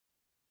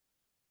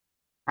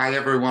Hi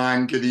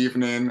everyone, good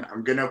evening.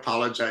 I'm gonna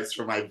apologize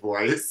for my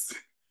voice.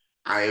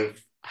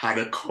 I've had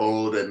a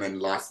cold and then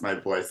lost my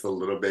voice a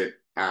little bit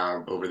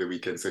over the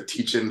weekend. So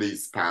teaching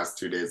these past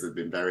 2 days has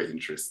been very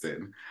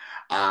interesting.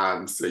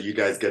 So you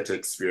guys get to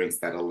experience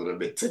that a little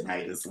bit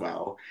tonight as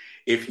well.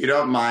 If you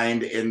don't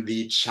mind, in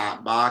the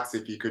chat box,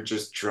 if you could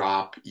just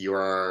drop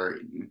your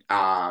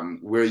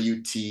where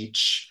you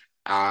teach,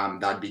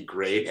 that'd be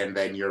great. And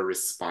then your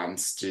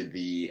response to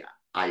the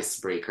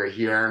icebreaker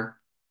here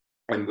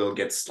and we'll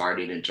get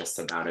started in just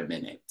about a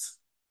minute.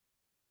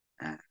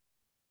 Uh,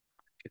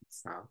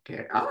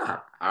 okay.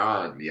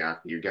 Oh, yeah.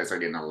 You guys are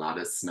getting a lot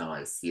of snow.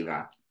 I see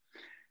that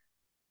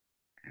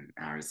in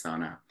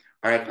Arizona.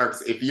 All right,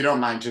 folks, if you don't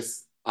mind,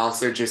 just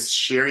also just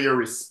share your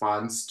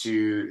response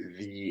to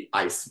the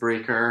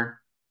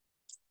icebreaker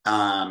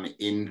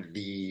in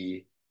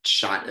the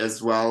chat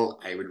as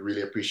well. I would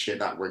really appreciate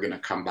that. We're going to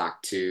come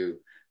back to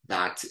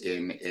that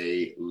in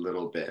a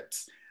little bit.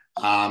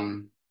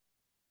 Um,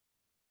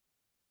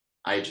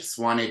 I just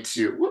wanted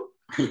to,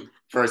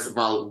 first of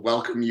all,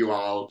 welcome you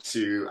all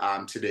to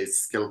today's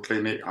skill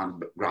clinic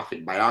on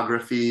graphic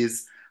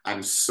biographies.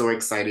 I'm so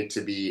excited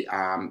to be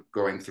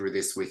going through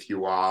this with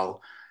you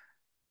all.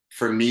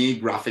 For me,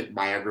 graphic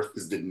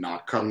biographies did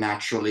not come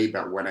naturally,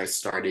 but when I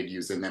started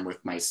using them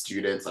with my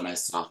students and I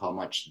saw how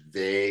much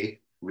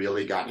they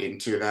really got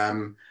into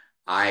them,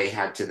 I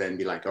had to then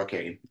be like,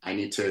 okay, I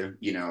need to,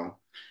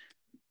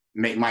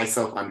 make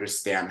myself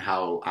understand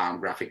how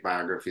graphic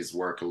biographies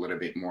work a little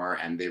bit more.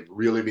 And they've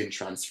really been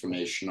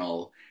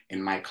transformational in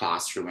my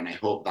classroom. And I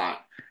hope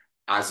that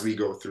as we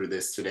go through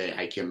this today,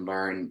 I can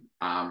learn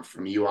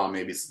from you all.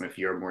 Maybe some of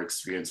you are more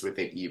experienced with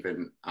it,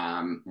 even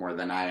more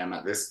than I am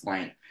at this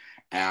point.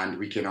 And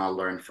we can all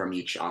learn from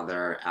each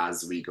other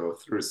as we go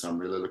through. So I'm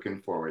really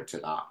looking forward to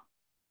that.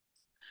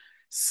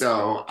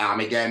 So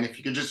again, if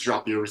you could just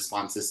drop your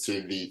responses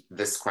to the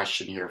this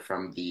question here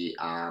from the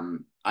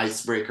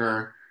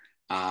icebreaker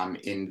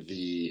in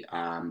the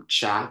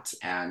chat,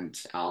 and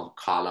I'll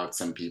call out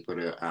some people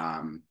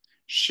to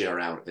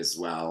share out as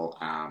well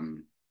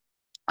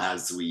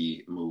as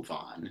we move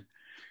on.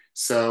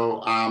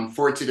 So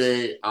for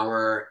today,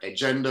 our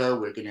agenda,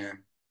 we're gonna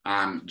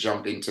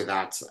jump into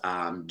that.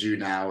 Do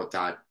now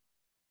that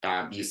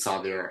you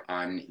saw there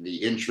on the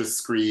interest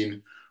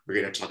screen. We're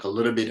going to talk a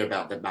little bit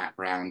about the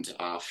background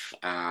of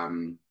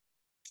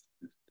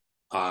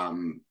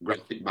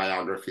graphic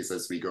biographies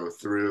as we go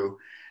through.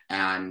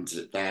 And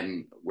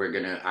then we're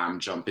going to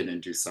jump in and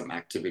do some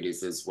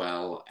activities as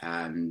well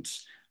and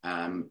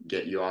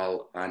get you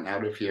all on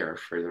out of here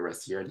for the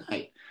rest of your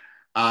night.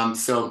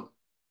 So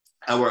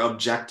our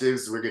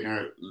objectives, we're going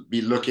to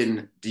be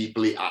looking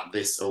deeply at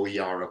this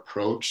OER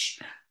approach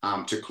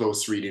to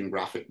close reading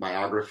graphic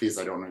biographies.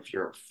 I don't know if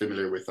you're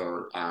familiar with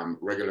our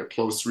regular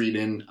close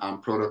reading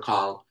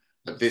protocol,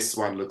 but this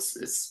one looks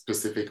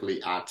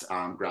specifically at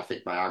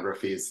graphic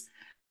biographies.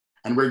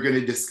 And we're going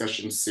to discuss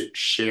and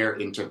share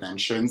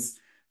interventions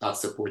that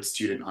support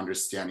student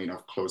understanding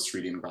of close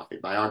reading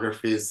graphic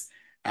biographies,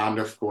 and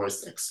of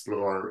course,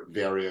 explore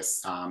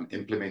various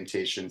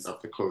implementations of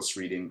the close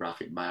reading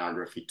graphic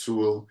biography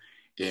tool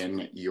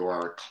in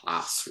your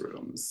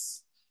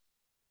classrooms.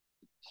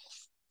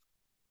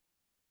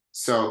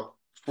 So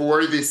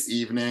for this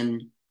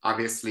evening,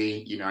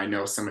 obviously, I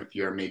know some of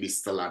you are maybe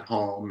still at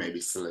home,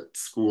 maybe still at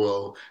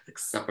school,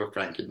 except for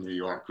Frank in New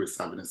York, who's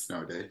having a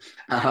snow day.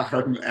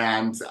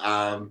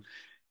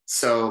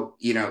 So,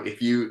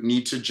 if you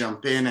need to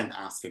jump in and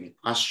ask any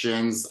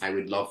questions, I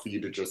would love for you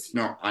to just,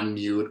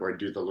 unmute or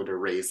do the little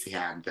raise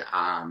hand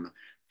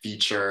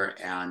feature,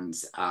 and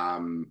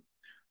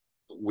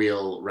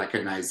we'll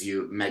recognize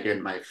you.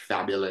 Megan, my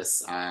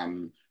fabulous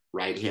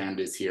right hand,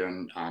 is here,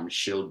 and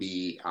she'll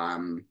be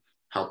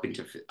helping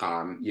to,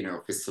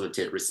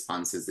 facilitate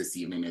responses this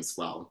evening as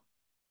well.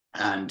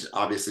 And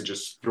obviously,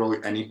 just throw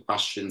any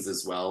questions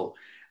as well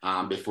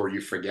before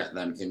you forget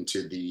them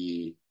into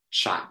the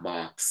chat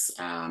box.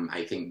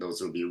 I think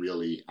those will be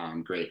really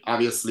great.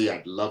 Obviously,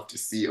 I'd love to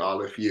see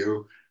all of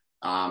you.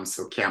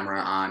 So camera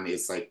on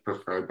is like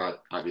preferred,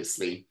 but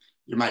obviously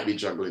you might be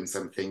juggling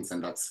some things,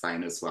 and that's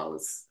fine as well.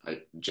 I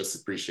just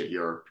appreciate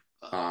your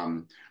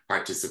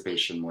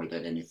participation more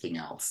than anything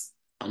else.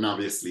 And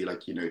obviously,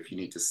 if you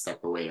need to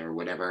step away or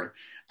whatever,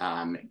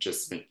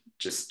 just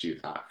do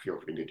that. Feel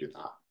free to do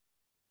that.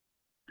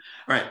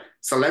 All right,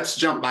 so let's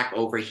jump back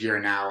over here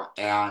now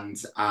and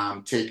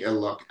take a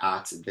look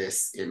at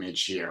this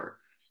image here.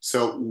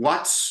 So,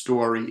 what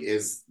story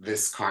is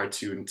this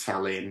cartoon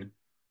telling?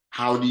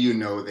 How do you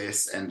know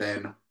this? And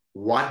then,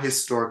 what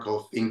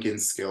historical thinking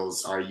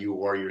skills are you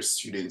or your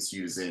students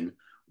using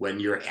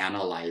when you're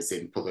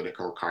analyzing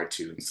political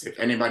cartoons? If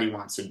anybody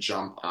wants to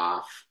jump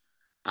off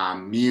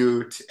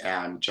mute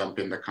and jump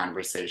in the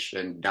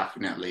conversation,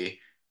 definitely.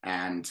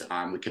 And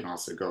we can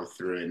also go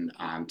through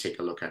and take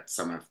a look at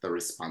some of the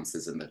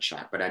responses in the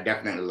chat. But I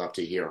definitely love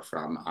to hear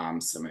from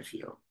some of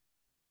you.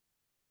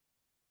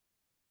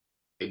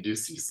 I do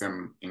see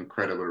some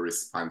incredible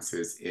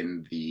responses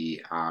in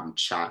the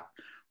chat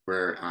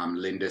where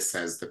Linda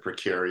says the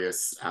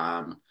precarious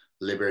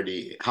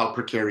liberty, how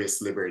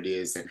precarious liberty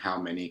is, and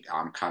how many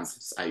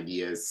concepts,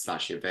 ideas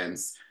slash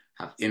events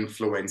have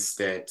influenced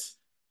it.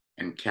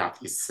 And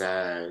Kathy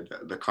said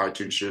the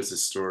cartoon shows a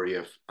story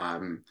of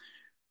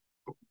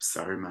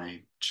sorry,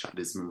 my chat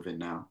is moving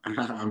now.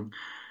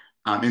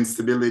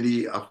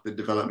 Instability of the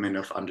development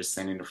of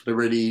understanding of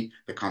liberty,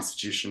 the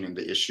Constitution and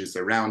the issues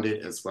around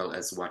it, as well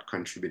as what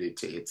contributed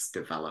to its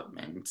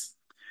development.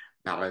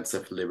 Balance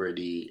of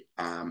liberty.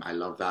 I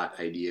love that.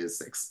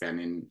 Ideas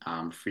expanding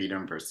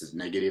freedom versus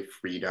negative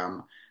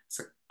freedom. It's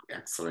an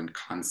excellent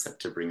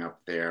concept to bring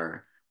up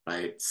there,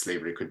 right?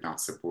 Slavery could not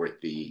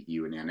support the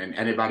Union. And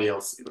anybody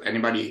else,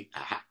 anybody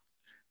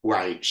who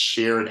I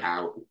shared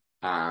out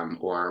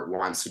or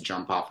wants to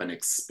jump off and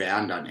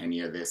expand on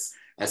any of this,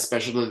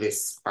 especially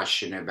this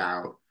question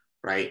about,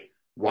 right,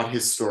 what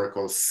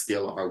historical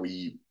skill are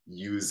we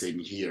using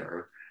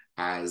here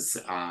as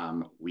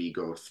we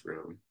go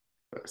through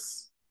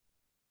this?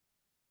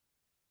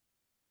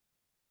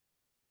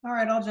 All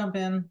right, I'll jump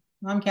in.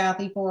 I'm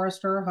Kathy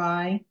Forrester.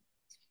 Hi.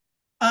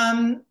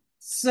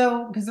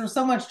 So because there's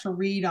so much to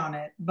read on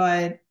it,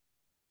 but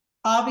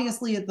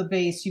obviously at the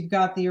base, you've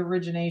got the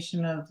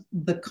origination of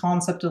the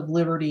concept of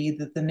liberty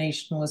that the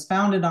nation was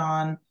founded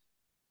on.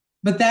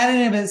 But that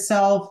in of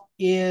itself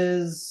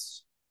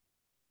is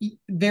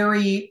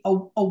a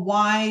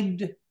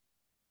wide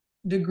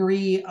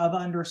degree of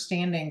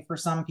understanding for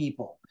some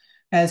people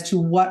as to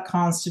what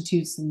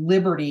constitutes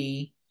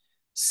liberty.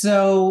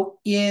 So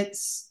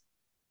it's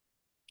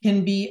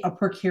can be a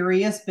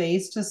precarious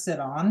base to sit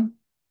on.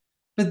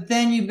 But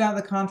then you've got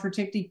the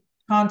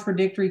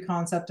contradictory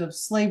concept of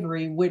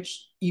slavery,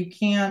 which you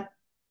can't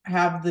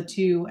have the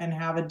two and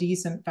have a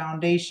decent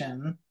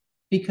foundation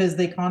because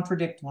they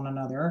contradict one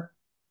another.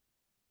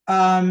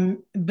 But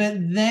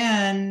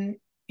then,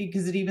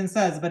 because it even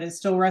says, but it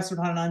still rests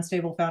upon an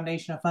unstable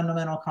foundation of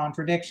fundamental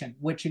contradiction,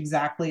 which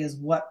exactly is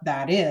what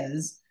that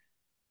is.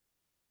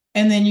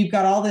 And then you've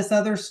got all this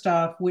other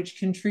stuff which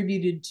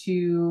contributed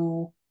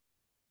to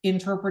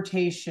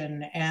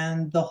interpretation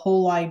and the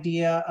whole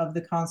idea of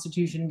the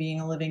Constitution being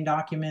a living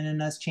document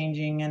and us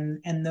changing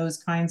and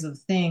those kinds of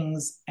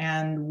things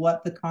and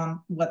what the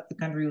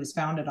country was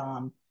founded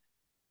on.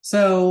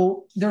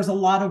 So there's a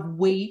lot of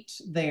weight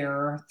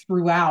there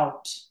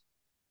throughout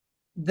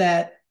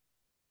that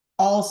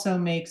also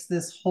makes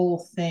this whole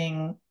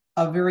thing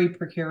a very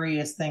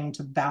precarious thing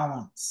to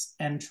balance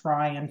and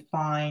try and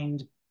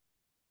find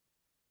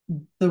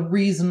the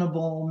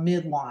reasonable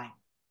midline,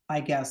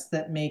 I guess,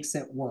 that makes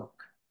it work.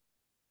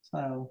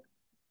 So,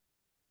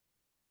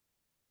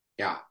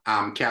 Yeah,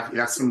 Kathy,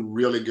 that's some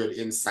really good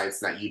insights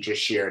that you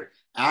just shared.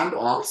 And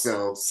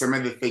also some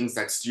of the things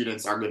that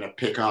students are going to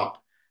pick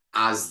up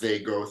as they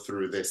go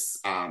through this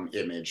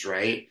image,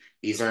 right?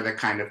 These are the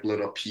kind of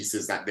little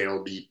pieces that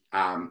they'll be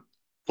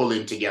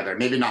pulling together.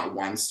 Maybe not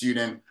one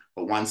student,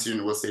 but one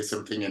student will say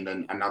something and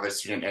then another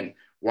student. And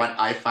what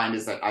I find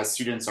is that as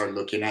students are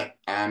looking at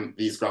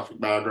these graphic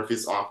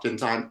biographies,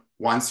 oftentimes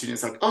one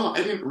student's like, oh, I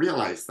didn't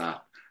realize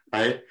that,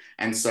 right?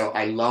 And so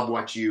I love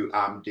what you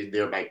did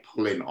there by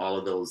pulling all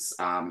of those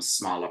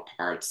smaller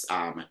parts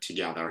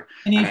together.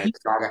 and And if I you,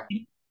 saw that,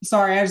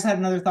 sorry, I just had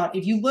another thought.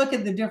 If you look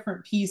at the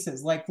different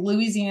pieces, like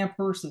Louisiana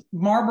versus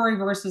Marbury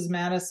versus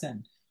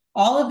Madison,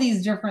 all of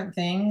these different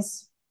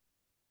things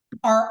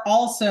are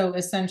also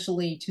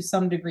essentially to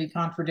some degree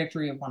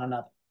contradictory of one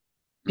another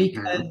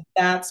because mhm.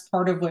 that's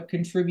part of what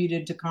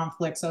contributed to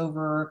conflicts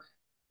over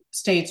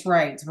states'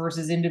 rights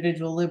versus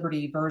individual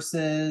liberty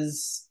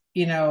versus,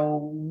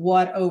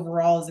 what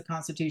overall is the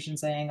Constitution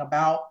saying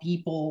about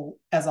people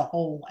as a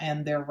whole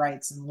and their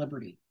rights and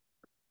liberty.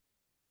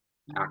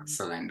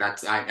 Excellent.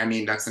 I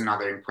mean, that's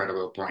another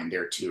incredible point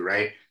there too,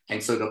 right?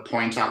 And so to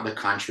point out the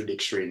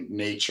contradictory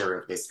nature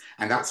of this,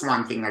 and that's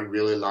one thing I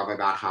really love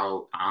about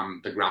how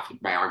the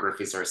graphic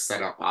biographies are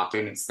set up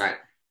often. It's that,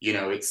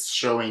 it's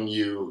showing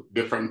you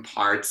different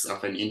parts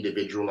of an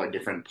individual or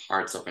different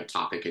parts of a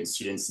topic, and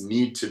students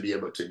need to be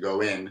able to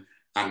go in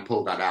and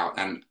pull that out.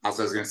 And as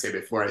I was going to say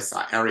before, I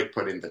saw Eric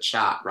put in the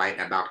chat, right,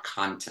 about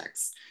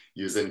context,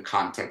 using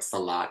context a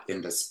lot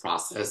in this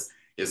process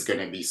is going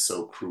to be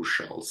so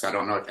crucial. So I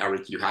don't know if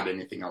Eric, you had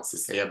anything else to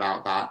say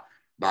about that,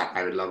 but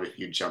I would love if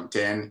you jumped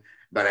in.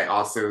 But I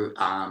also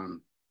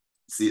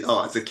see,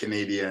 oh, as a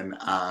Canadian,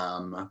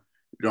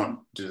 we don't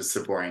do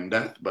the boring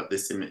death, but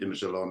this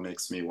image alone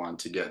makes me want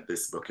to get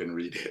this book and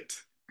read it.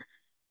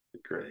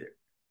 Great.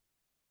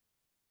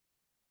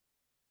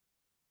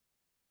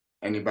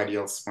 Anybody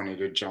else wanted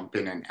to jump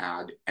in and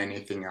add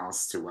anything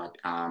else to what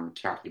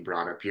Kathy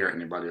brought up here?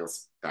 Anybody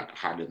else that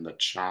had in the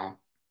chat?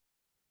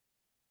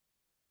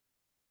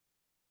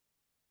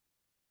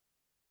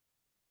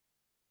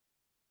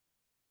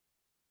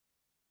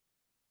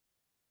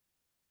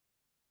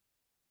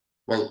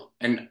 Well,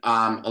 and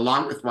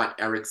along with what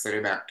Eric said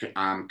about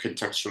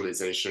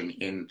contextualization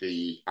in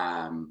the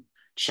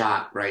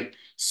chat, right?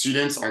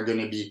 Students are going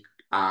to be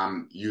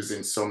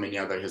using so many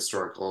other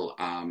historical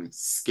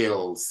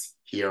skills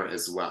here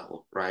as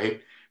well,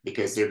 right?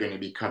 Because they're going to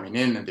be coming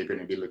in and they're going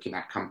to be looking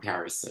at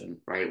comparison,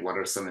 right? What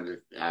are some of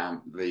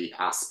the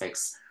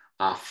aspects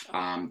of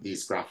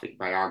these graphic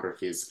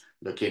biographies,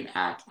 looking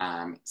at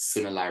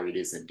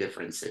similarities and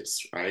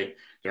differences, right?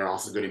 They're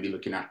also going to be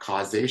looking at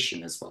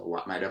causation as well,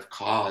 what might have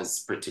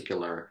caused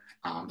particular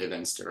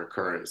events to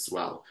occur as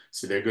well.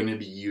 So they're going to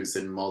be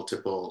using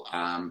multiple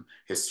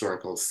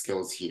historical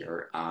skills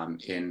here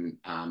in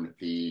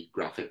the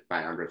graphic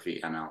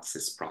biography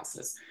analysis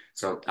process.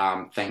 So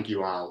thank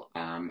you all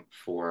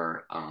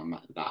for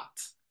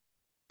that.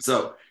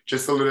 So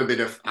just a little bit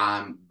of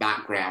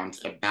background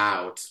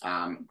about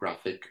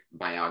graphic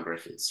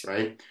biographies,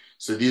 right?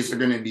 So these are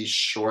going to be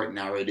short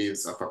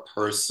narratives of a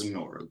person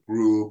or a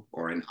group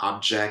or an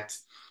object,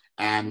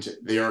 and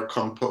they are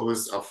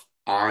composed of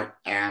art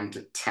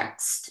and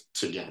text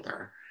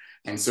together.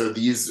 And so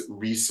these are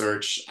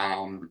research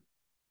and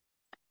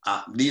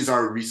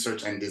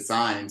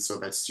design so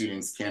that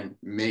students can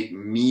make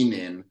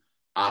meaning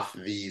of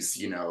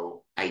these,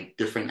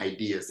 different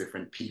ideas,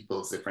 different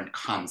peoples, different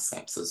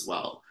concepts as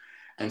well.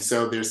 And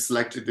so they're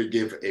selected to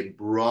give a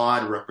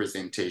broad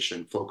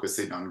representation,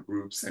 focusing on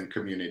groups and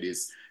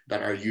communities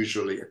that are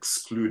usually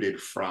excluded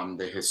from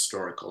the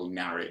historical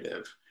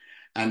narrative.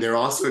 And they're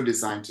also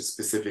designed to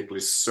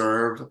specifically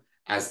serve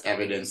as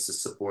evidence to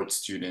support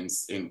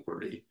students'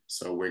 inquiry.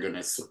 So we're going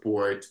to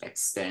support,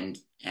 extend,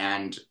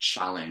 and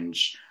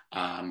challenge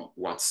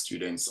what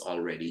students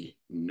already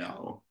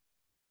know.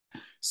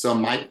 So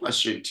my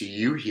question to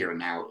you here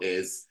now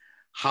is,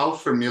 how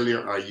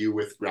familiar are you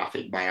with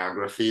graphic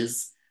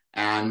biographies,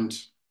 and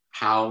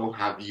how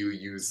have you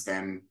used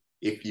them,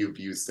 if you've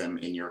used them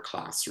in your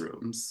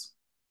classrooms?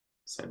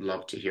 So I'd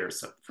love to hear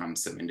from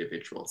some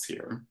individuals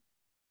here.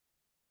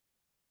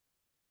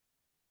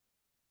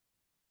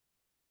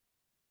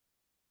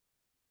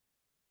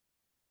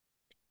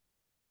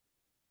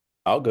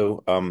 I'll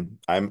go. I'm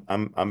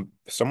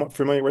somewhat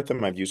familiar with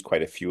them. I've used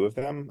quite a few of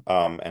them.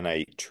 And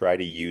I try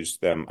to use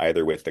them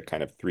either with the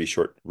kind of three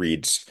short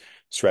reads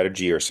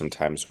strategy or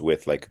sometimes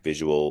with like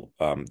visual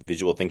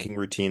thinking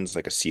routines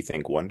like a see,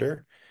 think,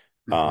 wonder.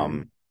 Mm-hmm.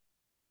 Um,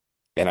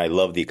 and I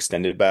love the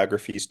extended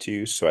biographies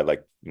too. So I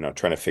like,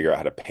 trying to figure out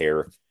how to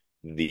pair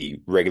the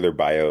regular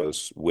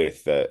bios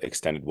with the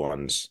extended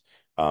ones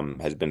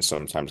has been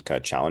sometimes kind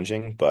of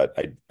challenging, but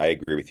I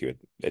agree with you.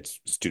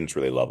 It's students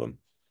really love them.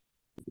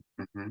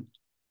 Mm-hmm.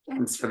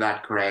 Thanks for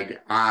that, Craig.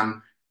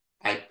 I'm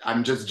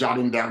just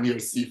jotting down here,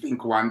 see,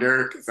 think,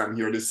 wonder, because I'm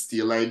here to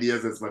steal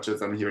ideas as much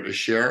as I'm here to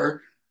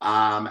share.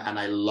 And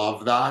I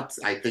love that.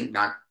 I think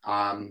that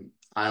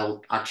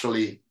I'll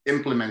actually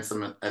implement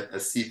a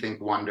see,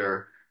 think,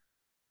 wonder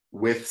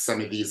with some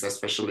of these,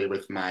 especially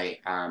with my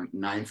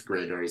ninth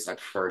graders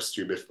at first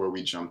year before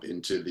we jump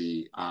into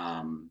the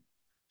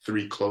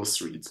three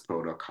close reads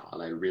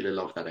protocol. I really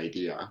love that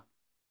idea.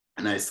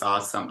 And I saw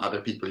some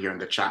other people here in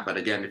the chat, but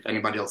again, if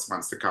anybody else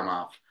wants to come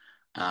off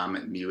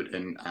mute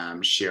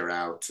and share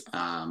out,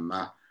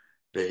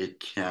 they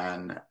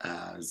can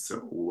as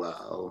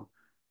well.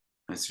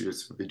 My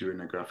students will be doing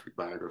a graphic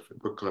biography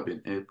book club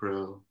in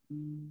April.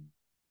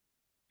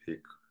 Pick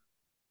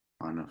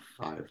one of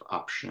five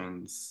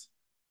options.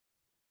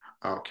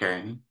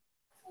 Okay.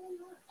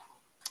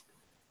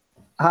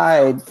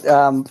 Hi,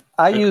 I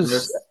Hi, use,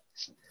 Chris.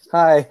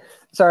 hi,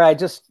 sorry, I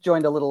just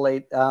joined a little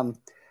late.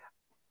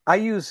 I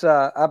use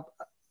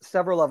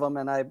several of them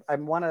and I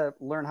want to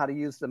learn how to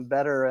use them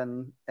better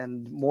and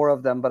more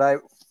of them.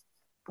 But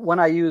one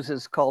I use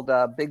is called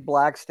Big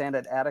Black Stand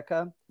at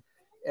Attica.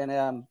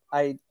 And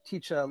I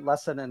teach a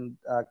lesson in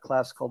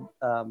class called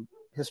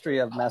History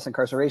of Mass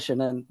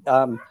Incarceration. And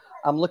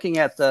I'm looking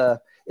at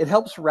it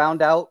helps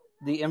round out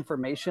the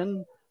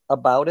information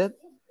about it.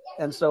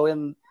 And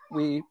so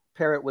we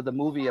pair it with a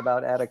movie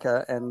about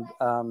Attica, and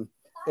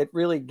it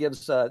really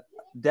gives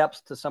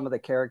depth to some of the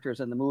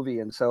characters in the movie.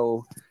 And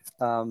so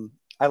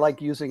I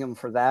like using them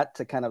for that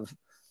to kind of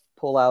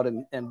pull out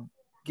and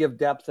give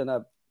depth in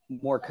a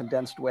more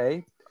condensed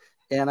way.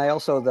 And I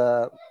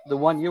also the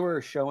one you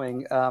were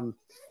showing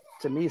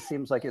to me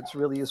seems like it's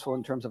really useful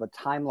in terms of a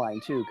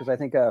timeline too, because I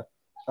think a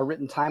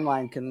written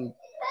timeline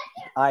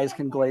eyes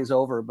can glaze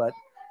over, but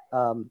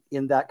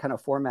in that kind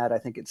of format, I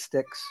think it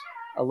sticks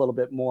a little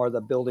bit more,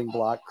 the building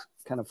block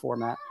kind of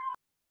format.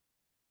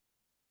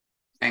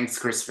 Thanks,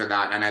 Chris, for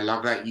that. And I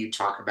love that you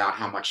talk about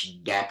how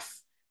much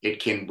depth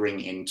it can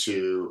bring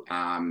into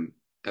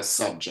a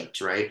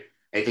subject, right?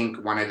 I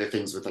think one of the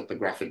things with like the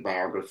graphic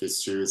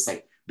biographies too is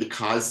like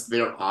because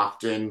they're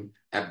often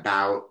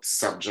about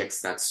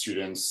subjects that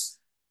students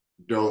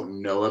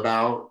don't know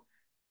about,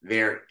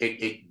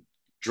 it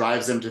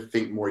drives them to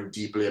think more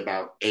deeply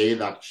about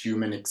that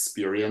human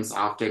experience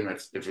often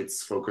if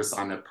it's focused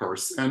on a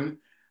person,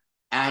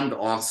 and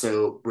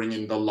also bring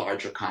in the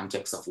larger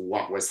context of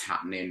what was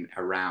happening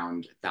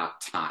around that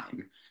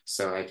time.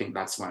 So I think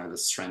that's one of the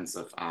strengths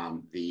of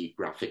the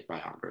graphic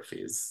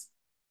biographies.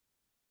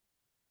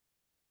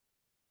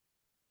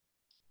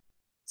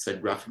 So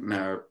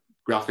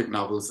graphic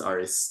novels are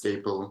a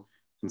staple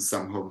in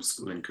some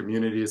homeschooling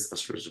communities,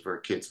 especially for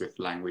kids with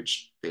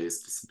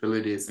language-based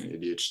disabilities and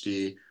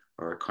ADHD,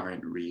 or a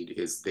current read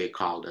is They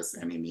Called Us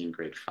Enemy in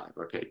grade 5.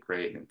 Okay,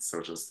 great. In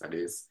social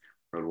studies,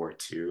 World War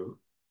II.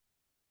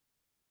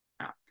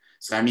 Yeah.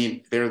 So, I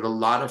mean, there's a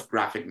lot of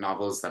graphic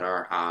novels that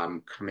are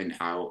coming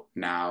out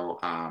now.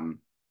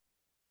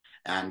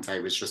 And I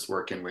was just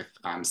working with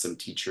some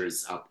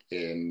teachers up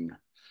in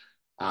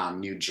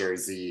New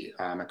Jersey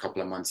a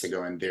couple of months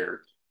ago, and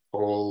their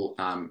whole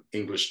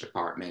English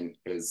department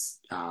is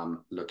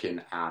looking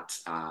at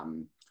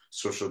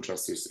social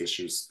justice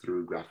issues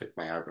through graphic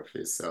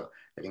biographies. So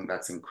I think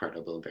that's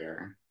incredible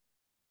there.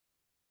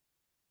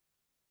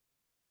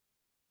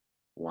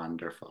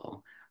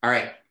 Wonderful. All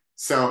right.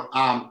 So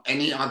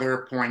any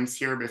other points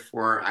here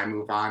before I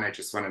move on? I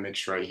just want to make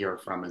sure I hear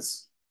from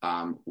as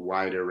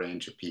wide a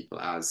range of people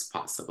as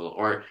possible.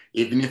 Or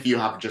even if you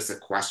have just a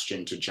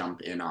question to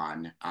jump in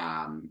on,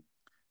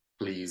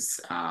 please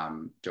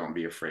don't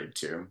be afraid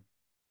to.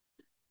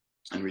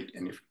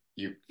 And if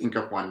you think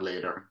of one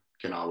later,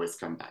 you can always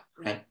come back,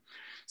 right?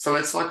 So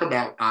let's talk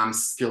about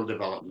skill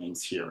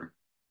developments here.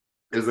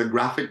 Is the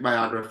graphic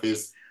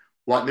biographies,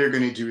 what they're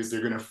going to do is they're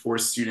going to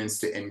force students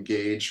to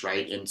engage,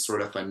 right, in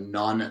sort of a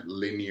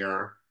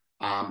non-linear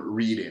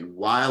reading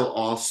while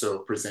also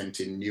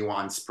presenting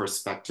nuanced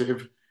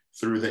perspective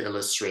through the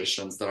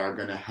illustrations that are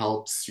going to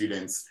help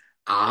students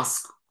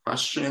ask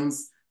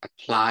questions,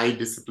 apply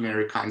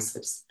disciplinary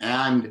concepts,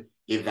 and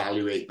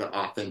evaluate the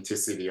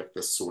authenticity of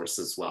the source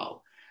as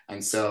well.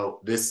 And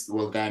so this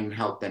will then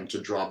help them to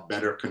draw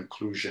better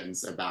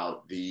conclusions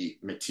about the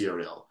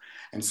material.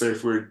 And so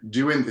if we're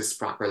doing this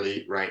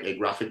properly, right, a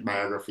graphic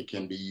biography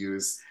can be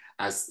used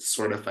as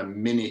sort of a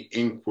mini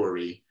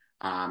inquiry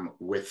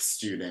with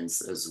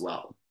students as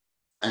well.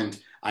 And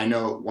I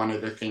know one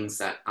of the things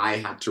that I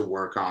had to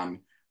work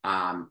on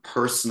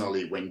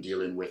personally when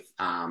dealing with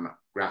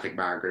graphic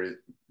biographies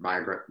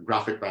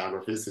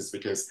is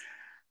because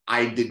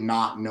I did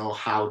not know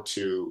how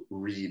to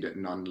read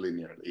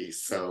non-linearly.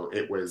 So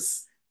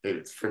it's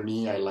for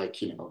me, I like,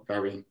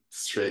 very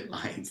straight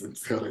lines. And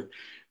so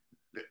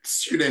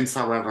students,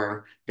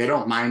 however, they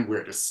don't mind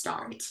where to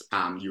start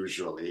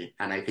usually.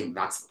 And I think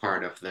that's a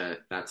part of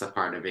it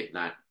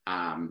that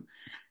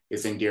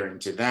is endearing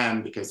to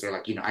them because they're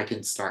like, I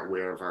can start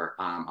wherever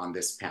on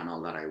this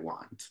panel that I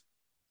want.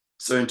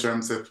 So in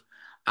terms of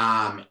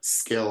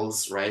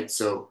skills, right?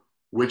 So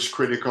which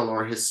critical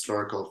or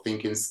historical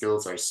thinking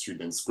skills are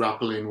students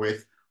grappling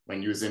with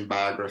when using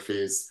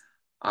biographies?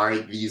 Are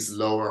these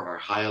lower or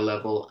higher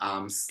level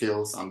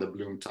skills on the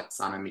Bloom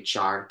taxonomy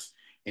chart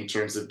in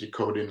terms of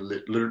decoding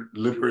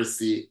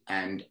literacy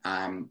and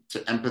to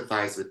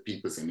empathize with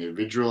people as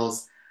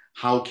individuals?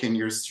 How can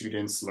your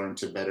students learn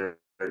to better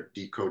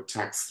decode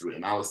text through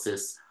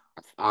analysis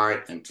of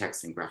art and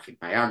text in graphic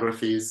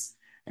biographies?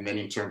 And then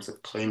in terms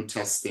of claim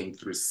testing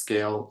through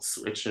scale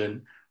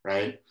switching,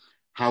 right?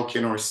 How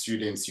can our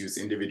students use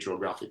individual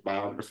graphic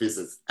biographies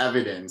as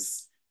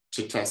evidence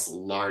to test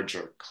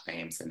larger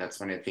claims? And that's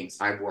one of the things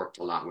I've worked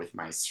a lot with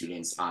my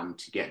students on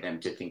to get them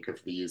to think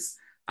of these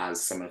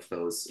as some of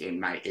those in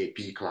my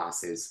AP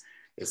classes.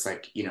 It's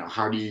like,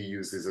 how do you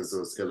use this as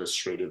those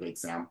illustrative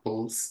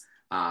examples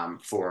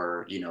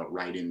for,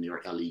 writing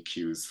your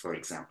LEQs, for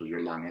example,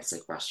 your long essay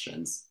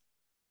questions?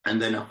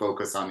 And then a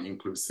focus on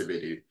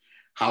inclusivity.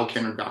 How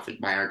can graphic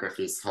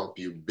biographies help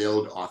you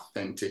build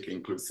authentic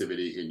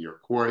inclusivity in your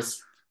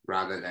course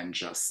rather than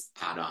just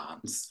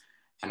add-ons?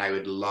 And I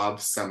would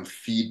love some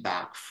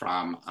feedback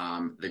from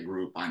the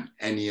group on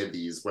any of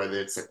these,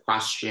 whether it's a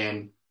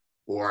question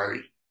or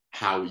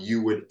how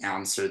you would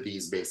answer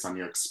these based on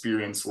your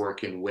experience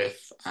working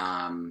with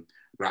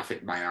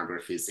graphic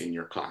biographies in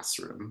your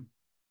classroom.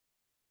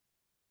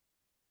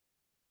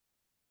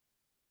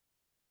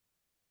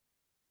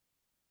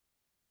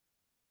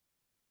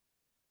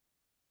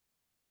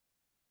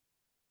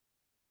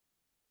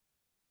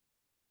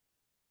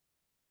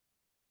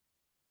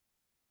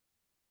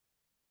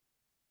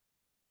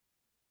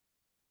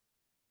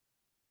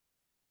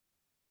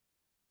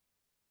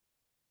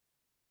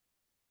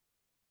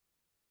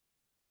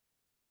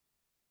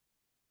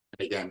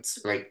 Again,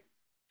 so like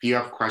if you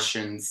have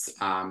questions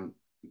on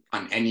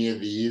any of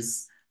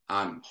these,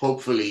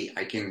 hopefully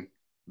I can,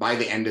 by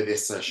the end of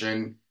this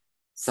session,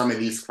 some of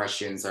these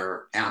questions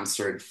are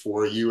answered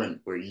for you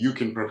and where you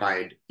can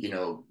provide,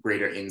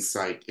 greater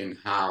insight in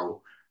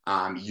how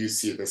you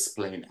see this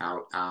playing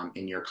out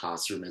in your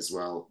classroom as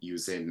well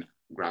using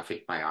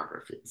graphic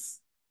biographies.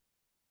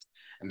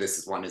 And this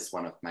is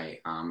one of my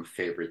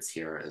favorites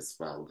here as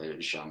well,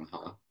 the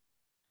genre.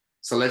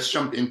 So let's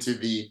jump into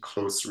the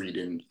close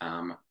reading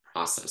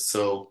process.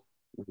 So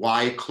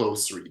why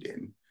close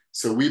reading?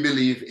 So we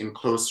believe in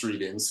close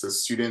reading so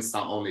students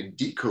not only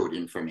decode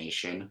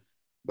information,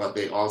 but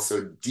they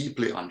also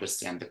deeply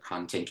understand the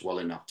content well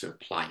enough to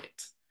apply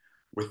it.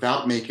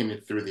 Without making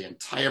it through the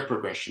entire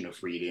progression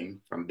of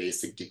reading, from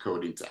basic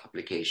decoding to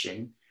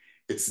application,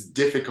 it's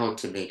difficult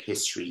to make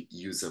history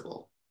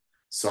usable.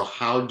 So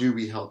how do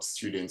we help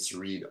students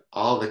read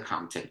all the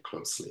content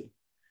closely?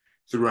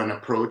 Through an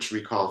approach we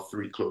call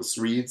 3 close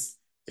reads,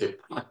 a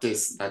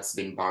practice that's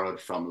been borrowed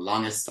from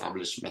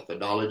long-established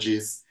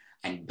methodologies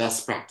and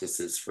best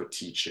practices for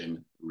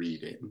teaching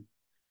reading.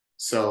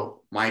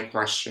 So my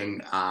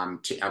question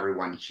to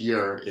everyone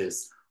here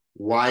is,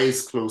 why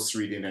is close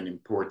reading an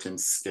important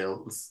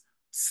skill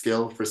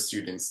skill for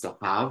students to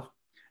have?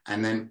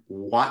 And then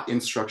what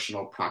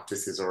instructional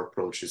practices or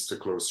approaches to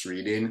close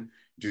reading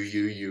do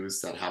you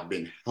use that have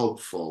been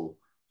helpful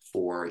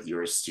for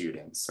your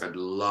students? So I'd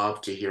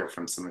love to hear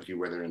from some of you,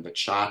 whether in the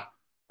chat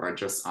or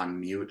just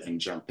unmute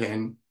and jump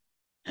in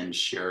and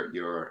share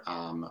your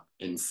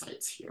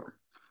insights here.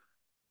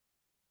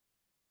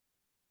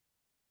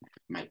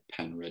 My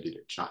pen ready to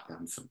jot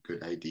down some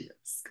good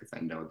ideas because I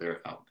know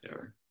they're out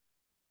there.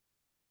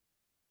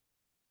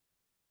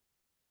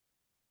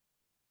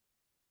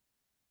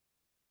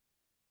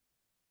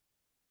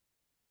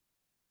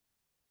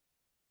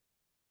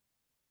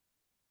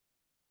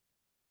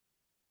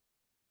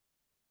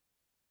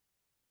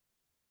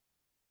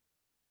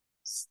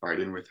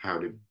 Starting with how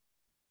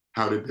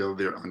to build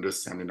their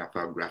understanding of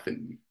how graphic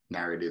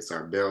narratives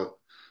are built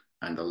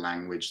and the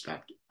language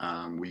that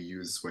we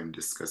use when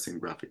discussing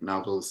graphic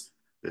novels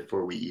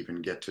before we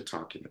even get to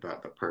talking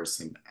about the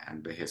person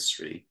and the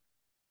history.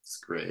 It's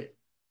great.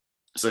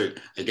 So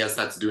I guess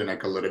that's doing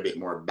like a little bit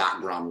more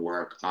background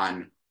work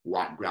on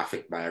what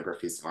graphic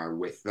biographies are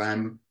with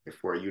them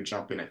before you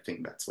jump in. I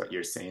think that's what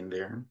you're saying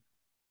there.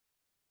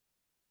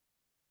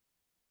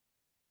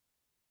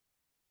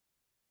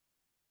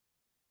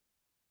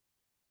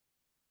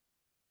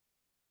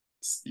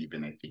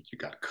 Stephen, I think you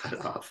got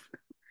cut off.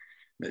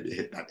 Maybe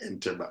hit that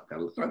enter button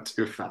a little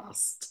too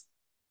fast.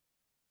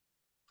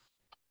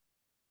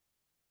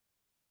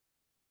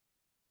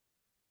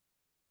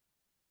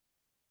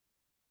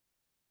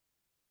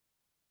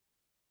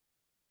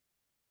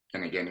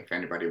 And again, if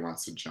anybody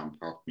wants to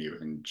jump off mute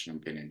and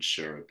jump in and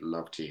share, I'd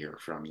love to hear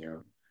from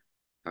you.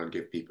 I'll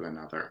give people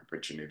another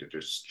opportunity to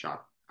just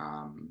jot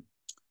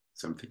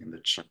something in the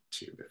chat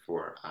too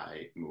before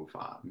I move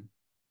on.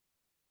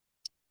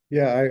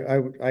 Yeah,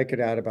 I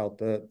could add about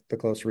the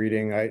close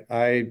reading.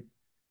 I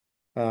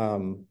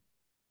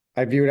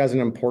view it as an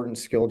important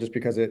skill just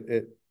because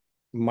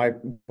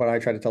what I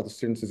try to tell the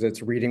students is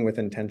it's reading with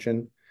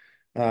intention.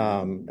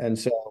 And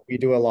so we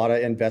do a lot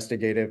of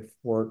investigative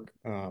work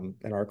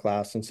in our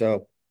class. And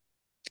so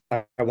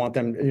I want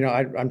them,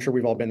 I'm sure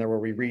we've all been there where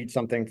we read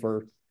something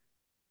for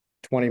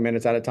 20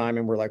 minutes at a time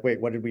and we're like,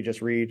 wait, what did we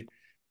just read?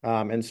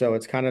 And so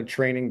it's kind of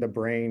training the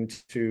brain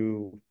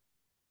to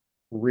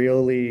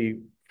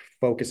really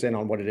focus in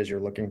on what it is you're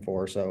looking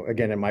for. So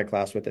again, in my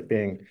class, with it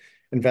being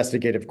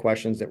investigative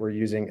questions that we're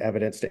using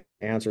evidence to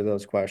answer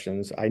those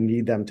questions, I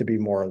need them to be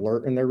more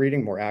alert in their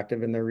reading, more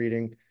active in their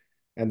reading.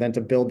 And then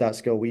to build that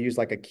skill, we use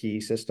like a key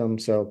system.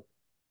 So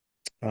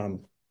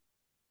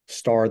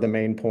star the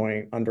main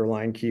point,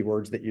 underline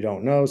keywords that you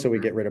don't know. So we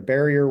get rid of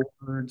barrier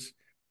words.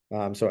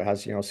 So it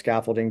has,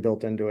 scaffolding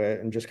built into it,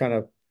 and just kind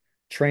of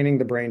training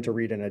the brain to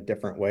read in a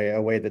different way,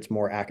 a way that's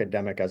more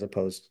academic as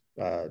opposed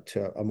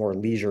to a more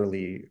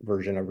leisurely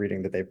version of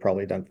reading that they've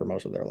probably done for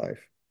most of their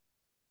life.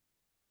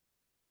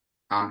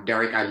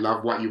 Derek, I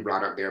love what you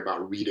brought up there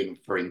about reading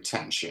for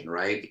intention,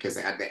 right? Because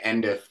at the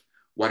end of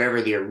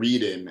whatever they're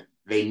reading,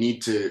 they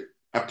need to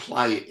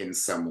apply it in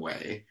some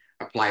way,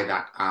 apply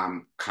that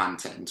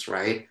content,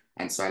 right?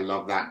 And so I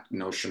love that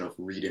notion of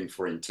reading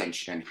for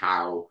intention and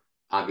how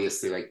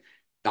obviously like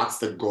that's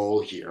the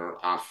goal here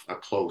of a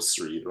close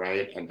read,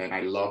 right? And then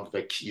I love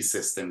the key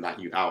system that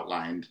you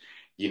outlined,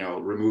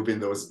 removing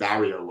those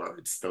barrier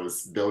words,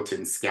 those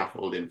built-in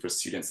scaffolding for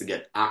students to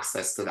get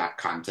access to that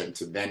content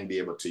to then be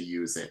able to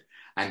use it.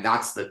 And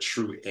that's the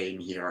true aim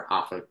here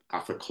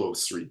of a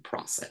close read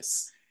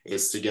process,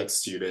 is to get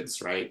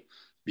students, right,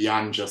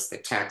 beyond just the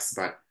text,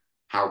 but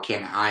how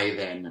can I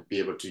then be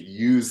able to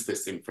use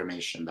this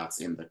information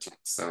that's in the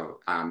text? So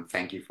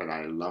thank you for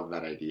that. I love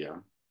that idea.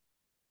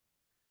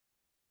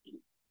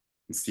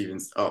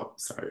 Stephen's, oh,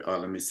 sorry. Oh,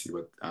 let me see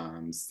what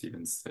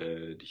Stephen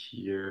said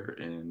here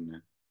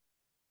in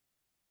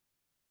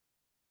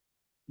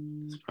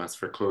class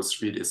for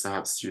close read is to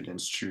have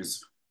students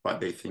choose what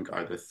they think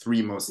are the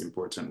 3 most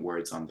important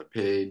words on the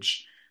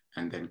page,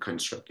 and then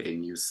construct a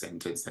new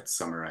sentence that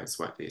summarizes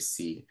what they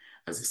see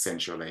as a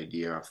central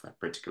idea of that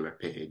particular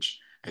page.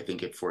 I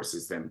think it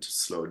forces them to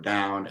slow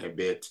down a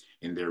bit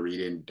in their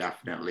reading.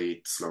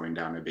 Definitely slowing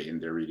down a bit in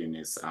their reading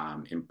is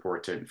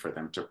important for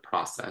them to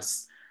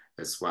process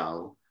as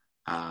well.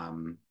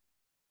 And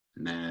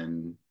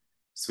then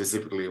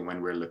specifically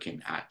when we're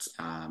looking at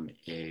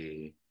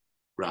a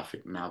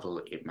graphic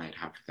novel, it might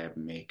have them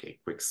make a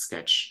quick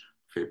sketch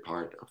of a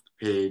part of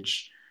the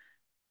page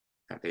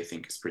that they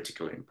think is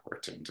particularly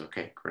important.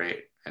 Okay,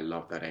 great. I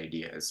love that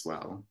idea as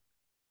well.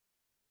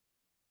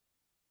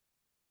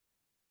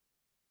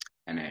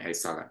 And I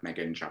saw that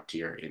Megan dropped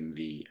here in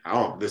the,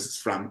 oh, this is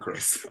from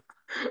Chris.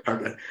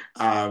 Okay.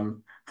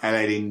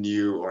 Highlighting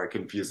new or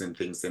confusing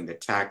things in the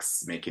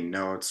text, making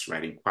notes,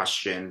 writing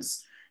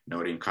questions,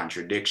 noting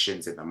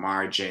contradictions in the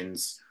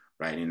margins,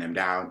 writing them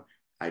down.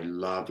 I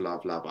love,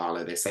 love, love all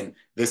of this. And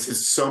this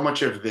is so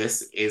much of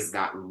this is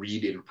that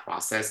reading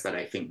process that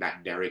I think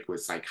that Derek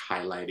was like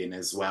highlighting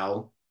as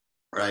well,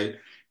 right?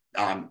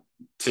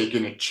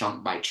 Taking it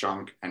chunk by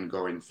chunk and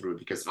going through,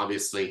 because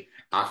obviously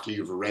after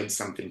you've read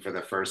something for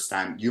the first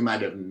time, you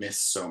might have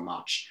missed so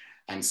much.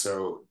 And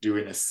so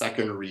doing a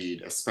second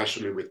read,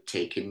 especially with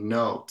taking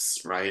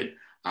notes, right?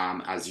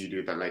 As you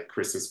do that, like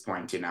Chris is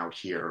pointing out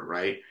here,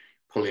 right?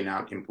 Pulling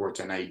out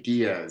important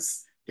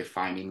ideas,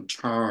 defining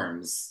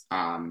terms,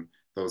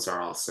 those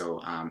are also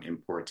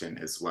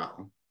important as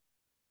well.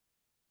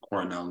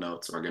 Cornell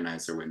Notes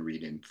Organizer when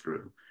reading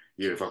through.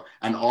 Beautiful.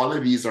 And all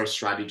of these are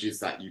strategies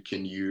that you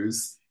can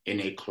use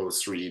in a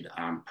close read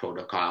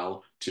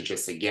protocol to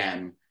just,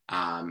 again,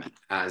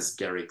 as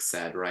Derek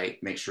said,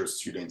 right, make sure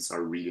students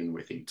are reading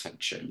with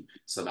intention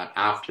so that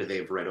after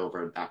they've read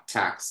over that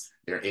text,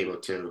 they're able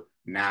to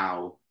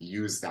now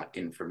use that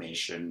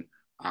information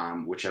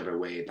whichever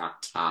way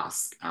that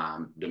task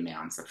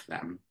demands of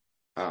them.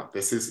 Oh,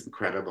 this is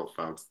incredible,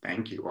 folks.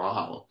 Thank you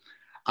all.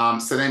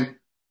 So then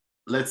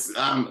let's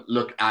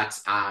look at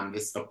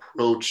this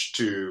approach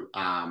to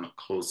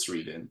close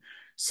reading.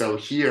 So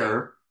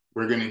here,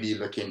 we're going to be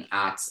looking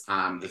at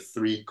the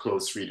 3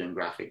 close reading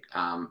graphic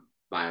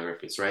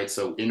biographies, right?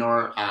 So in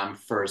our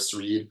first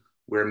read,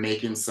 we're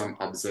making some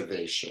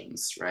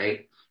observations,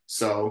 right?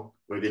 So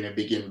we're going to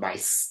begin by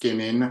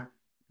skimming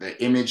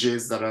the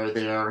images that are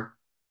there,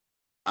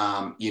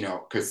 you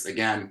know, because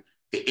again,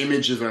 the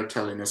images are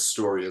telling a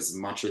story as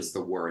much as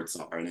the words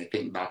are. And I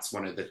think that's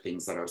one of the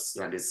things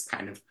that is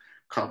kind of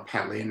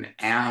compelling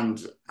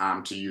and,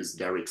 to use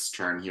Derek's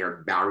term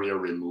here, barrier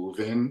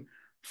removing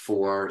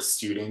for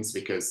students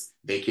because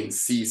they can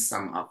see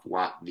some of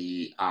what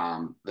the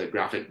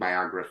graphic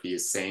biography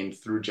is saying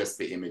through just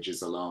the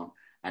images alone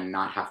and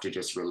not have to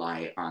just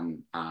rely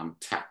on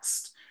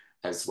text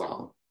as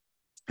well.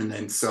 And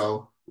then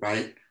so,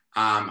 right,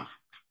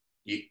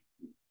 you,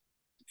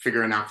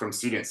 figuring out from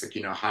students, like,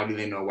 you know, how do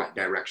they know what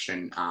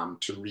direction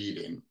to read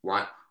in?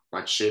 What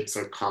shapes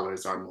or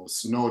colors are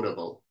most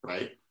notable,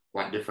 right?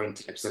 What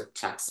different types of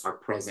texts are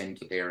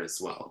present there as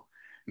well.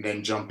 And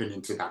then jumping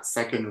into that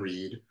second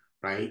read,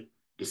 right?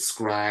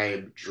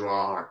 Describe,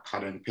 draw, or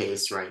cut and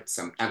paste, right?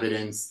 Some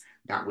evidence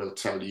that will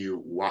tell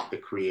you what the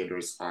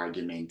creator's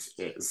argument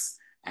is.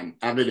 And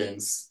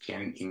evidence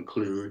can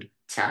include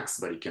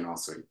text, but it can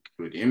also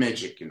include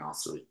image. It can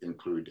also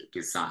include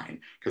design.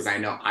 Because I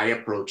know I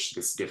approach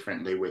this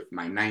differently with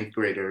my 9th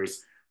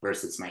graders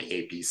versus my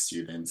AP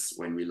students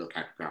when we look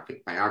at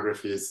graphic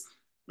biographies,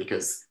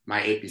 because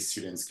my AP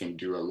students can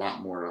do a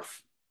lot more of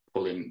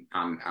pulling,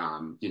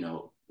 you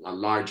know, a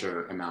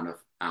larger amount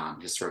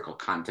of historical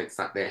context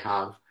that they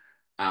have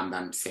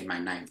than, say, my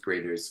 9th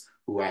graders,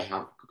 who I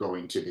have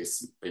going to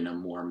this in a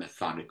more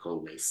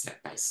methodical way,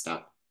 step by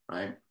step,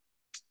 right?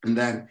 And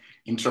then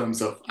in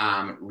terms of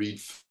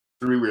read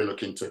through, we're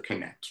looking to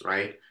connect,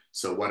 right?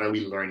 So what are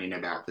we learning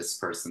about this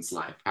person's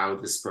life? How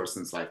this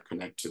person's life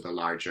connect to the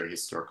larger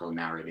historical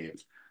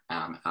narrative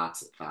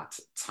at that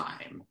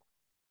time?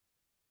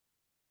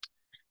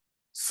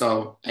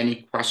 So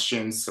any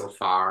questions so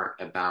far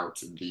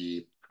about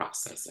the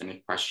process?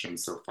 Any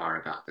questions so far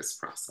about this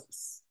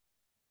process?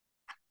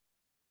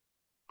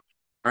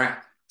 All right,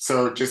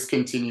 so just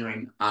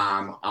continuing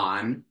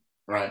on,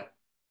 right?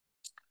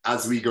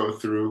 As we go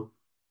through,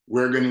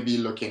 we're going to be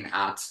looking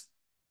at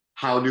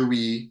how do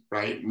we,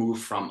 right, move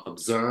from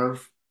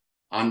observe,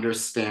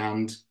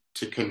 understand,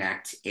 to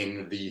connect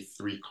in the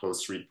 3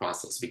 close read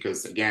process.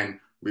 Because again,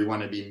 we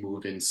want to be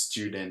moving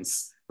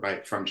students,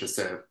 right, from just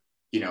a,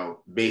 you know,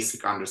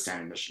 basic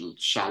understanding, a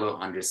shallow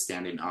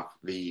understanding of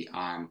the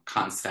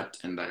concept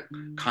and the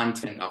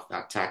content of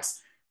that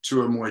text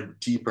to a more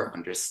deeper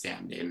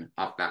understanding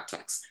of that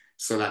text,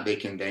 so that they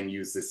can then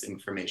use this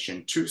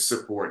information to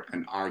support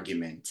an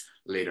argument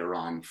later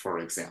on. For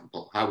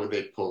example, how would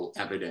they pull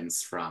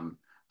evidence from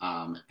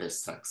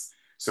this text?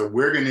 So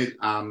we're going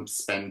to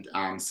spend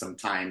some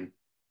time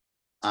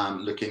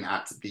looking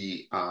at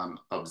the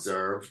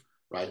observe,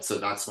 right? So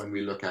that's when we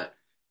look at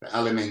the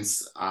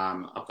elements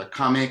of the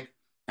comic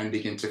and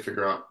begin to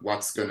figure out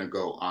what's going to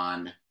go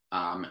on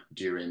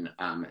during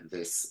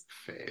this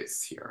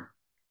phase here.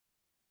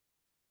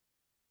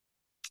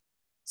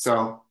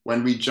 So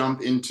when we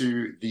jump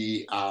into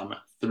the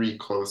 3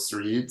 close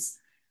reads,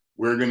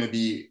 we're going to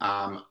be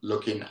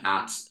looking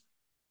at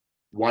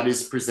what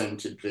is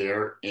presented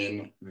there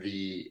in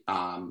the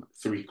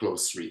 3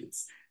 close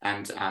reads.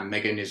 And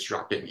Megan is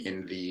dropping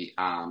in the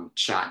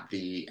chat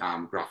the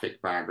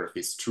graphic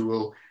biographies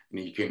tool, and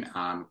you can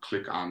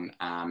click on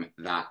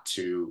that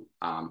to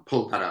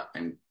pull that up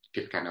and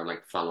you can kind of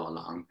like follow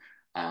along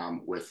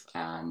with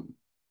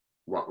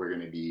what we're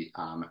going to be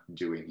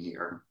doing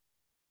here,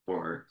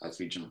 or as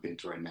we jump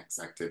into our next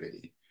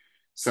activity.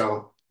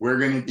 So we're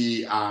going to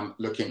be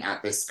looking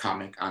at this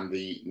comic on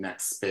the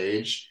next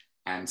page.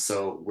 And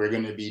so we're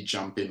going to be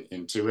jumping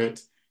into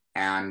it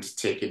and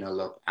taking a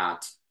look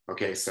at,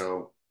 okay,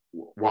 so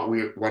what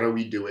are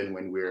we doing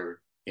when we're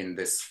in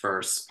this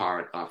first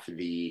part of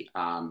the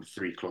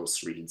 3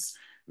 close reads,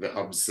 the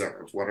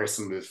observe? What are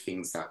some of the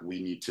things that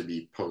we need to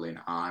be pulling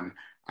on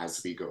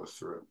as we go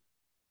through?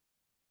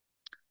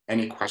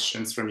 Any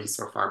questions for me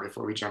so far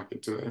before we jump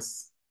into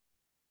this?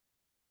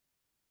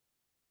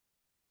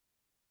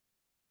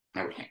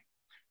 Okay,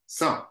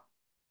 so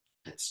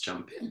let's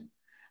jump in.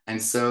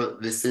 And so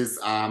this is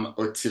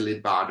Ottilie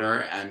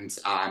Bader, and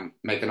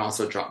Megan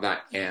also dropped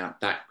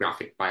that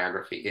graphic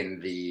biography in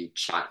the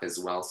chat as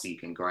well, so you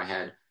can go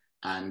ahead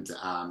and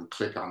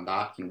click on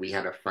that. And we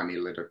had a funny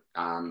little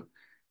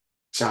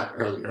chat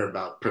earlier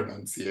about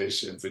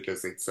pronunciations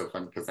because it's so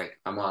funny because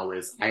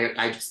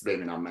I just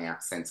blame it on my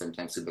accent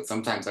sometimes too, but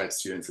sometimes I have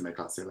students in my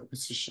class say like,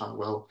 Mr. Shaw,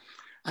 well,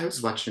 I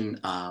was watching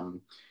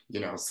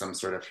some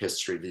sort of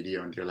history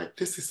video and they're like,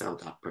 this is how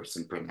that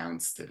person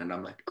pronounced it. And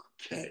I'm like,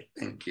 okay,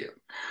 thank you.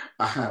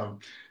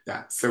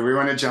 Yeah, so we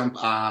want to jump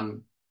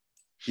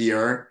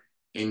here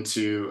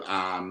into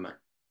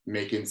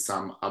making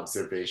some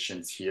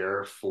observations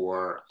here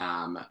for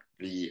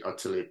the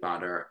Ottilie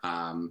Bader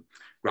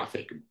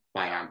graphic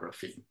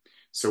biography.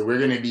 So we're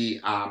going to be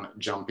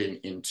jumping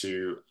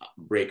into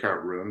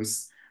breakout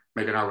rooms.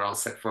 Megan, are we all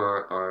set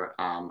for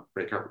our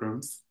breakout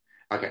rooms?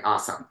 Okay,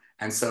 awesome.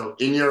 And so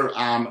in your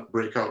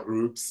breakout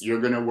groups, you're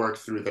going to work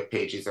through the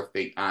pages of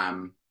the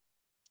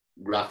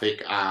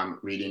graphic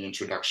reading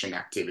introduction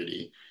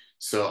activity.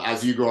 So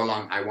as you go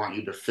along, I want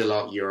you to fill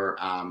out your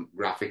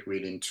graphic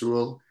reading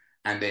tool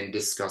and then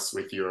discuss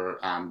with your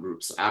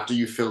groups. After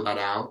you fill that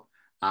out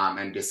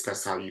and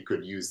discuss how you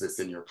could use this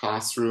in your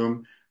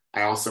classroom,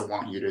 I also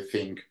want you to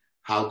think,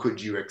 how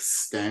could you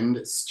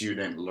extend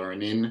student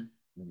learning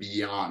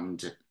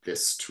beyond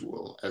this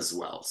tool as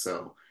well?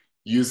 So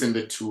using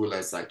the tool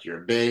as like your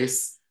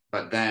base,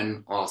 but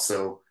then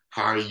also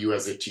how are you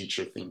as a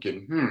teacher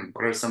thinking,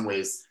 what are some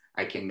ways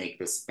I can make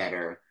this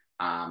better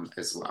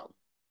as well?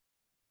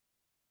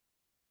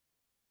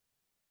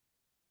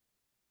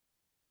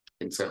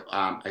 And so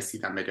I see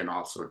that Megan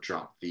also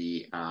dropped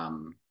the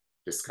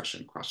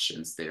discussion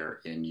questions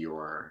there in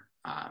your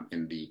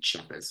in the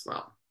chat as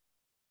well.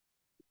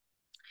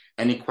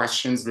 Any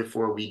questions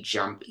before we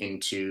jump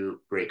into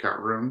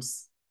breakout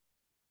rooms?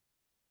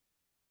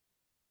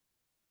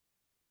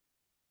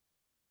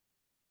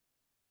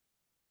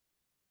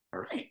 All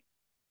right,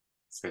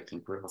 so I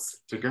think we're all set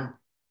to go.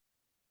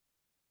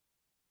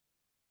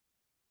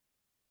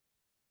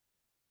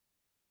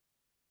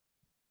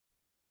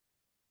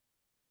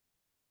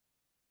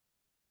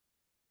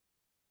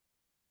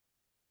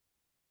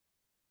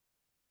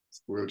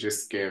 We'll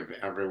just give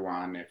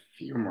everyone a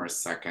few more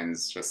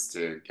seconds just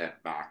to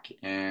get back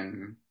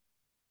in.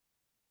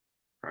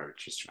 Probably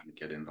just trying to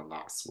get in the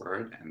last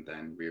word and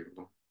then we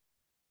will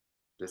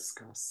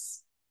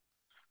discuss.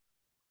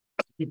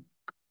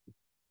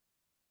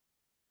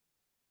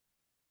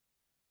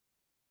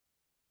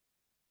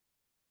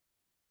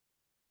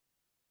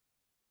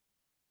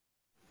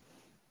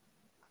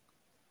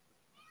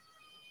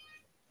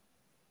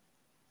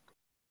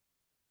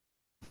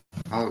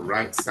 All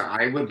right, so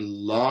I would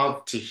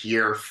love to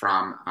hear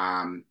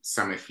from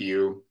some of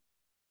you.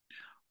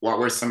 What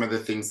were some of the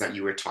things that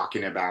you were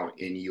talking about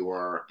in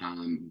your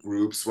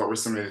groups? What were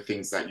some of the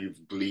things that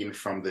you've gleaned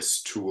from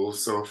this tool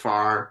so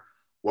far?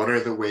 What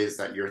are the ways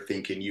that you're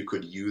thinking you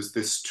could use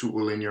this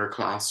tool in your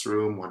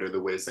classroom? What are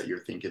the ways that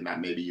you're thinking that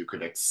maybe you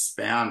could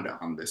expand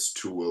on this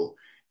tool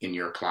in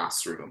your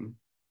classroom?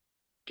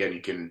 Again,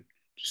 you can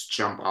just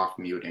jump off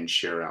mute and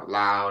share out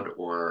loud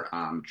or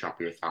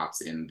drop your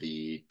thoughts in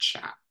the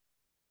chat.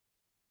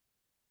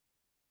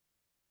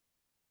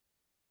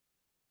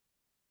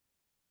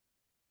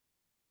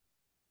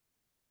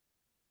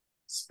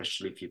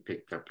 Especially if you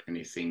picked up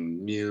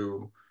anything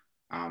new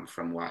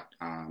from what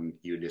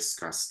you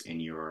discussed in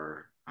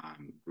your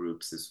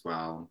groups as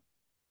well.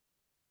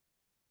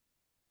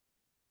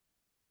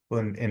 Well,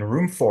 in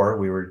room 4,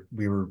 we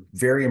were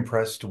very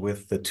impressed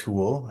with the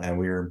tool, and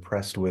we were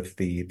impressed with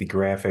the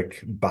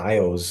graphic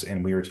bios,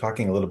 and we were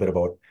talking a little bit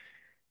about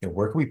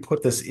where can we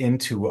put this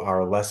into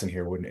our lesson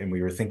here, and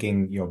we were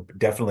thinking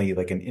definitely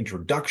like an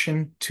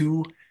introduction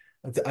to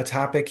a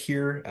topic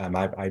here.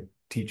 I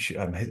teach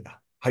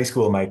high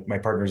school. My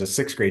partner's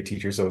a 6th grade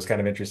teacher, so it's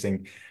kind of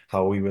interesting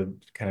how we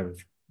would kind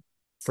of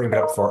frame it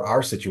up for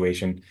our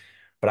situation.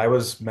 But I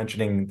was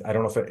mentioning, I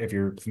don't know if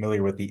you're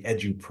familiar with the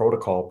Edu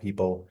protocol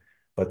people,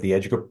 but the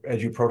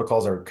Edu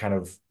protocols are kind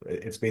of,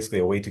 it's basically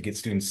a way to get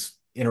students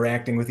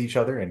interacting with each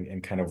other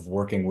and kind of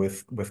working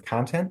with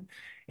content,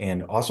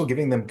 and also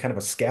giving them kind of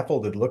a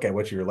scaffolded look at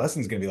what your lesson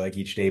is going to be like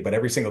each day. But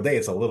every single day,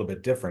 it's a little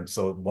bit different.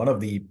 So one of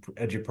the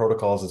Edu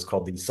protocols is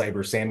called the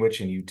cyber sandwich,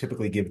 and you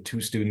typically give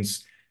 2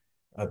 students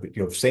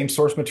same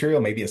source material,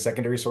 maybe a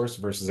secondary source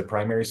versus a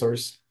primary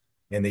source.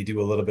 And they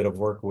do a little bit of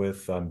work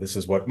with this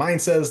is what mine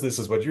says, this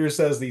is what yours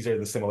says, these are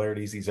the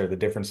similarities, these are the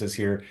differences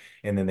here.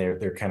 And then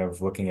they're kind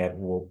of looking at,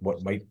 well,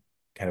 what might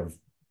kind of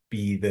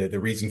be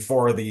the reason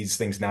for these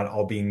things not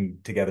all being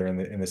together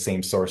in the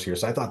same source here.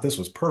 So I thought this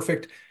was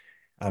perfect.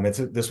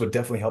 This would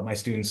definitely help my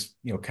students,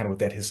 kind of with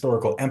that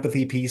historical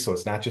empathy piece. So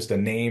it's not just a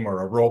name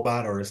or a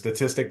robot or a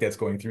statistic that's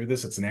going through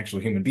this. It's an actual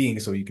human being.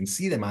 So you can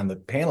see them on the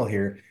panel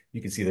here.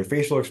 You can see their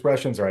facial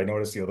expressions, or I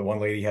noticed, the one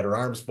lady had her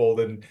arms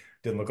folded,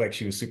 didn't look like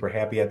she was super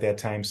happy at that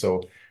time.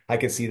 So I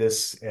could see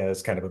this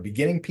as kind of a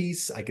beginning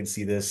piece. I could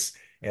see this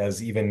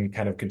as even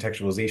kind of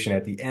contextualization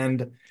at the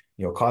end,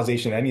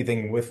 causation,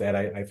 anything with that.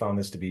 I found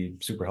this to be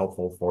super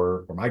helpful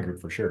for my group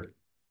for sure.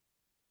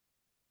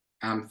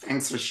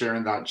 Thanks for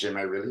sharing that, Jim.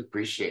 I really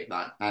appreciate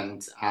that.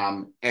 And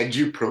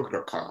edu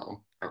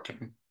protocol. Okay.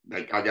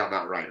 Like I got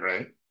that right,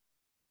 right?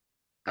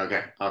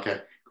 Okay,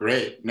 okay,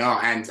 great. No,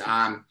 and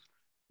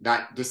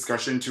that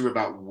discussion too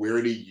about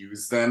where to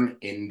use them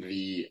in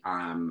the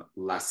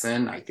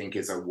lesson, I think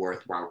is a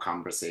worthwhile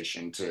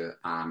conversation to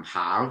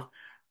have.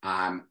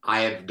 I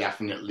have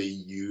definitely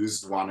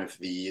used one of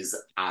these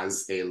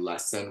as a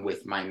lesson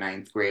with my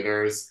ninth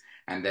graders,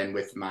 and then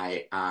with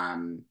my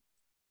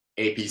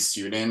AP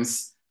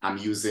students, I'm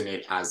using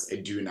it as a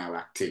do now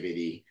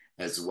activity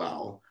as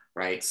well,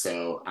 right?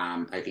 So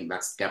I think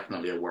that's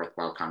definitely a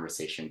worthwhile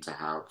conversation to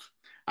have.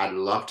 I'd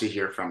love to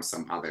hear from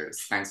some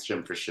others. Thanks,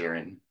 Jim, for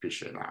sharing.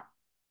 Appreciate that.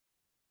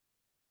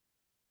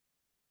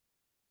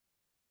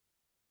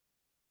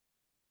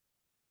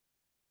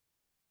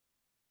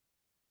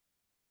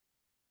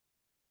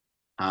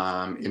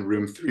 In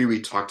room three,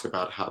 we talked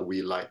about how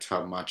we liked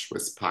how much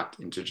was packed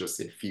into just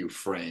a few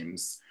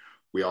frames.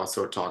 We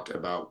also talked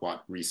about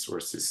what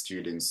resources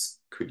students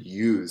could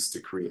use to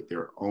create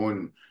their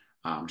own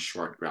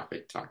short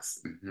graphic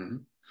text.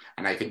 And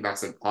I think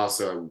that's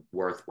also a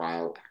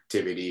worthwhile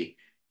activity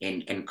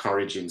in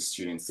encouraging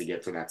students to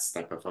get to that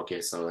step of,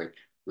 okay, so like,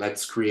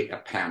 let's create a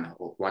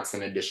panel. What's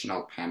an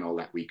additional panel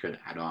that we could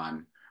add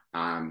on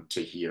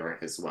to here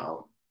as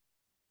well?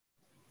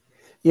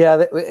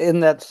 Yeah, in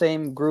that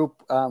same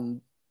group,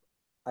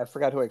 I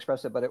forgot who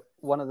expressed it, but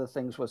one of the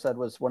things was said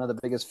was one of the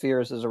biggest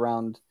fears is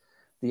around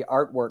the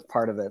artwork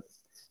part of it.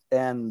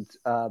 And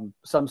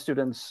some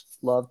students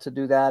love to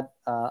do that,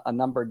 a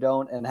number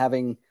don't. And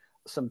having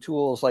some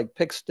tools like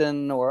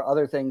Pixton or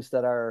other things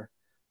that are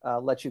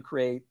let you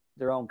create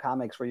their own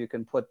comics where you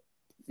can put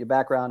your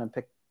background and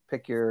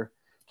pick your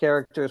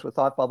characters with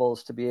thought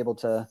bubbles to be able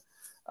to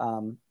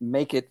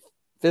make it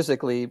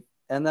physically,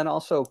 and then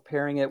also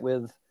pairing it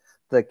with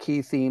the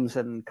key themes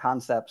and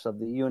concepts of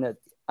the unit,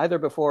 either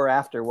before or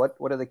after. What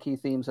are the key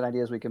themes and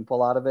ideas we can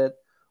pull out of it,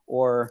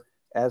 or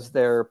as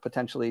they're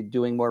potentially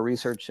doing more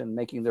research and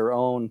making their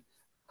own,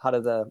 how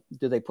do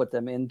they put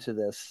them into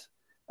this?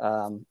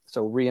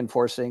 So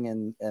reinforcing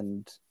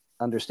and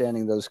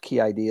understanding those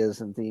key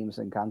ideas and themes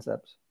and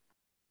concepts.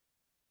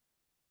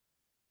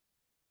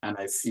 And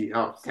I see,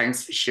 oh,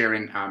 thanks for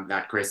sharing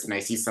that, Chris. And I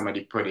see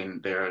somebody put in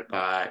there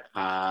that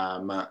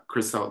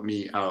Chris helped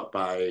me out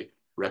by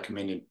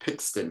recommending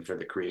Pixton for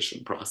the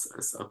creation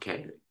process.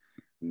 Okay,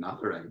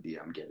 another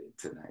idea I'm getting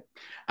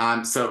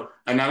tonight. So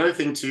another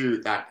thing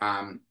too that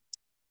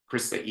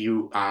Chris, that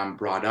you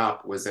brought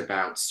up was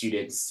about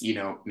students,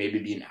 maybe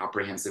being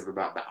apprehensive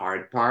about the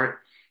art part,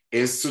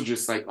 is to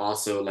just like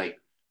also like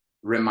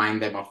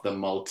remind them of the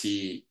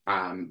multi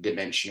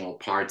dimensional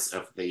parts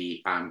of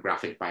the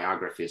graphic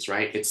biographies,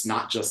 right? It's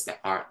not just the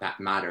art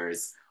that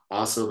matters,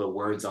 also the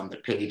words on the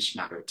page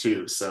matter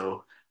too.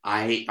 So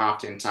I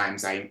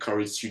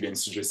encourage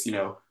students to just,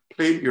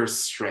 play your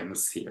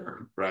strengths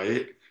here,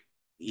 right?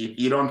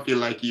 You don't feel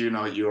like,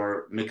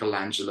 you're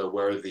Michelangelo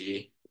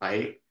worthy,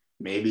 right?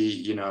 Maybe,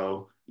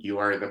 you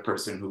are the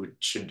person who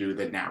should do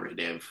the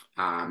narrative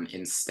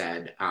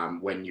instead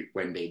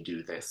when they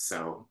do this.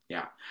 So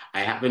yeah,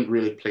 I haven't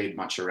really played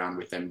much around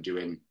with them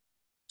doing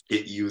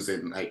it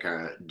using like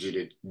a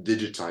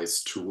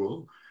digitized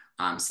tool.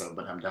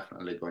 But I'm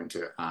definitely going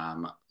to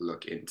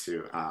look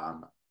into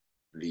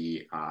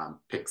the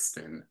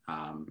Pixton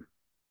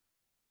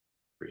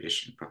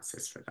creation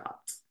process for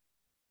that.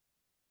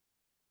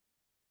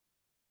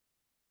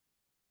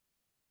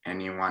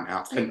 Anyone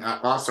else? And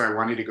also, I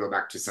wanted to go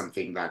back to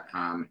something that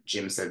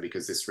Jim said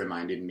because this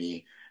reminded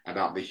me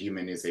about the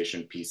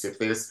humanization piece of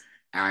this.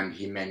 And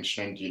he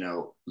mentioned,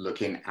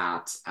 looking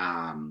at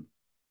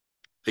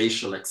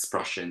facial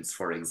expressions,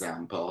 for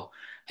example.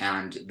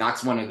 And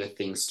that's one of the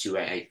things, too,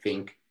 I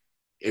think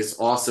is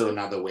also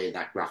another way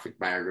that graphic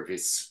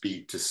biographies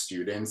speak to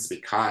students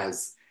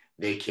because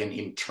they can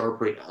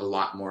interpret a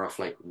lot more of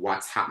like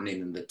what's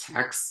happening in the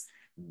text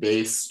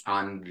based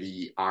on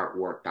the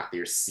artwork that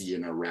they're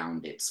seeing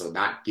around it. So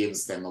that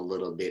gives them a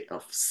little bit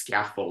of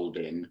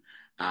scaffolding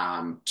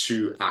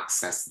to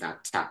access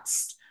that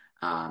text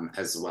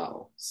as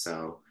well.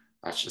 So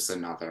that's just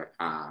another,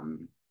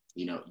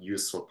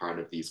 useful part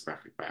of these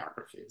graphic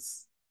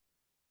biographies.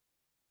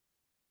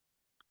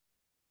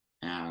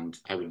 And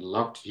I would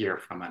love to hear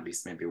from at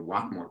least maybe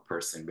one more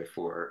person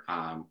before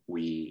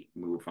we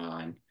move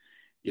on.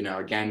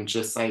 Again,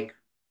 just like,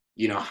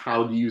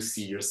 how do you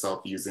see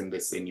yourself using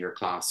this in your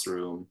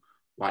classroom?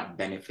 What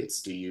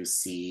benefits do you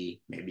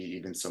see? Maybe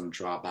even some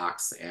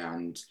drawbacks.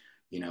 And,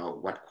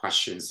 what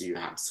questions do you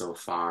have so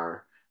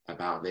far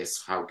about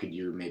this? How could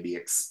you maybe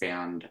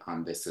expand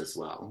on this as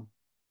well?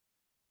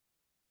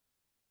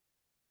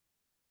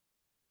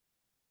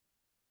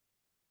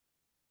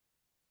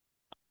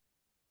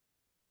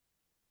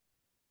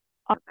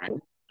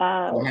 Right.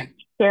 uh,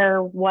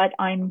 share what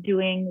I'm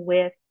doing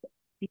with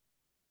the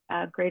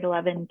grade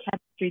 11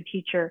 chemistry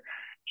teacher.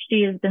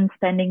 She has been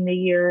spending the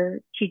year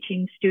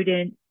teaching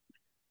students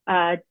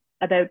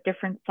about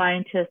different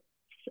scientists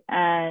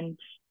and,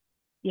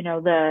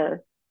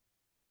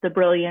 the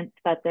brilliance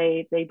that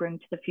they bring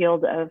to the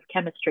field of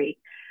chemistry.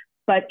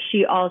 But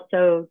she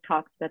also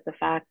talks about the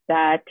fact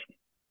that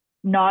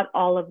not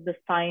all of the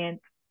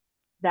science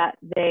that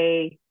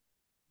they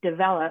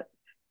develop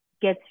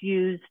gets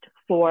used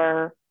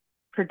for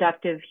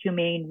productive,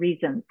 humane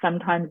reasons.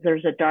 Sometimes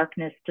there's a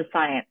darkness to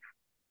science,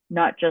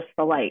 not just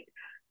the light.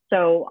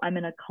 So I'm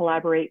going to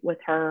collaborate with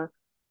her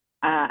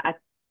at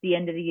the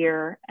end of the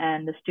year,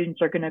 and the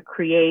students are going to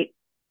create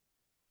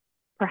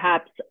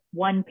perhaps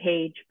one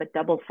page, but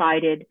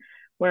double-sided,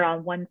 where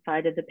on one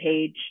side of the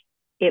page,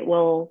 it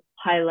will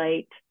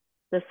highlight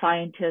the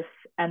scientists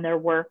and their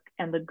work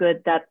and the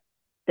good that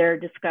their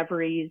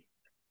discoveries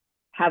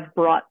have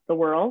brought the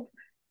world.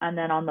 And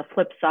then on the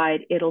flip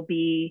side, it'll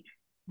be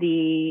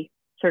the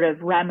sort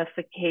of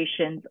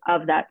ramifications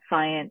of that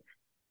science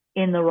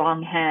in the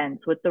wrong hands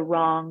with the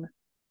wrong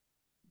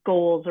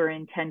goals or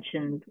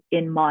intentions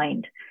in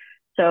mind.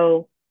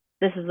 So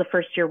this is the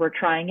first year we're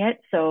trying it.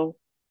 So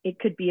it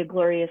could be a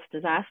glorious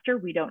disaster.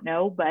 We don't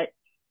know, but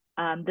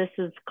this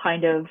is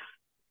kind of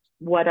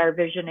what our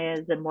vision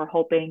is. And we're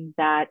hoping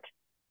that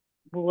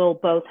we'll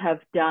both have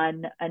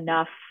done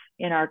enough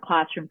in our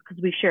classrooms,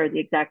 because we share the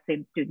exact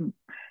same students,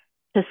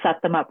 to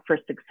set them up for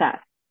success.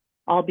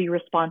 I'll be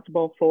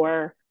responsible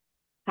for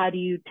how do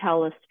you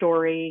tell a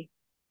story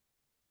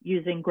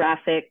using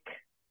graphics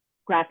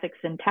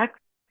and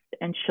text,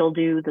 and she'll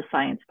do the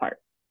science part.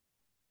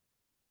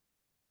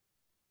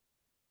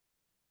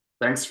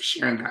 Thanks for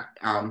sharing that.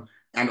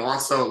 And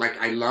also, like,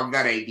 I love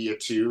that idea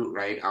too,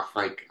 right? Of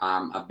like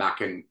a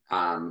back and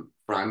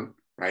front,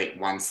 right?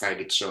 One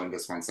side it's showing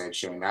this, one side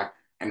showing that.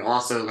 And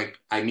also, like,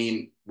 I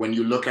mean, when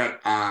you look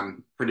at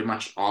pretty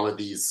much all of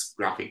these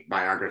graphic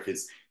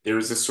biographies, there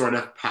is a sort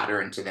of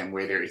pattern to them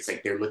where it's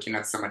like they're looking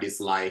at somebody's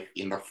life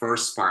in the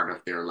first part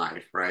of their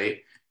life, right?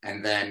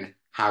 And then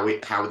how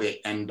they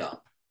end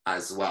up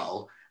as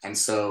well. And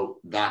so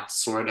that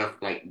sort of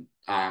like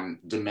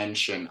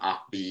dimension of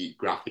the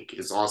graphic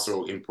is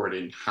also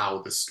important,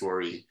 how the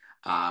story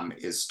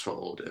is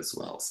told as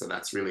well. So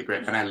that's really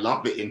great. And I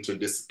love the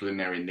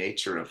interdisciplinary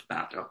nature of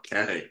that.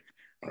 Okay.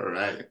 All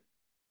right.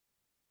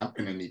 I'm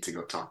going to need to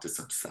go talk to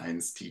some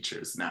science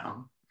teachers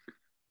now.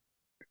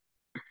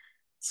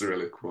 It's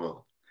really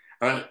cool.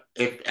 All right.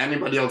 If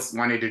anybody else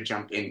wanted to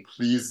jump in,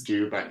 please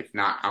do. But if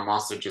not, I'm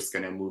also just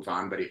going to move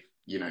on. But if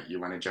you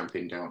want to jump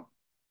in, don't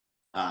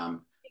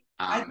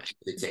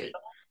hesitate.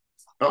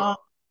 Oh.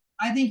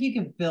 I think you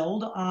can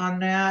build on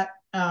that.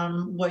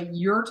 What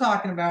you're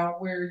talking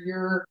about, where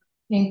you're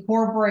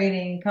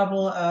incorporating a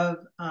couple of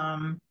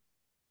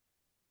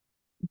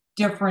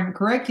different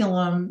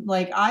curriculum.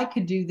 Like, I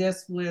could do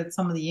this with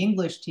some of the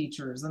English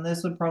teachers, and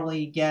this would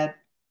probably get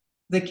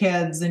the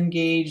kids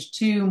engaged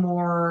too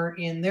more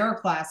in their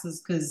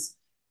classes, because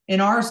in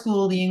our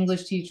school, the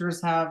English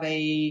teachers have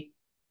a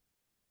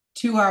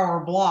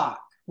 2-hour block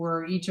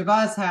where each of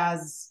us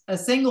has a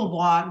single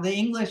block. The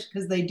English,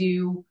 because they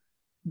do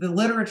the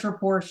literature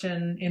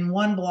portion in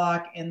one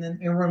block, and then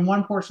or in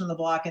one portion of the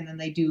block, and then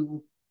they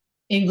do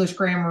English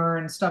grammar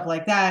and stuff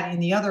like that in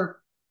the other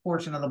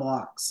portion of the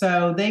block.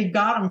 So they've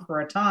got them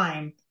for a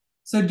time.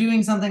 So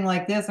doing something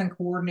like this and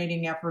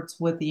coordinating efforts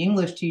with the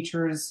English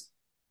teachers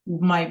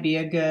might be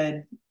a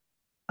good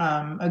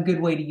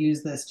way to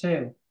use this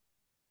too.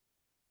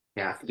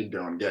 Kathy,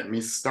 don't get me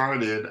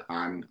started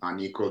on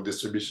equal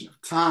distribution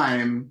of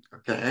time.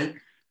 Okay.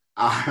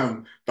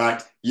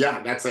 But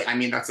yeah, that's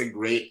a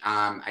great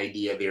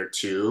idea there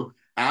too.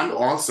 And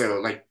also,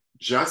 like,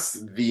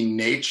 just the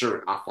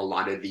nature of a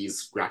lot of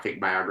these graphic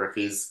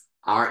biographies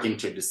are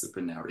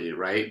interdisciplinary,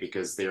 right?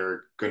 Because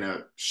they're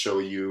gonna show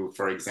you,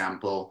 for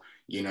example,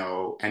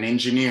 an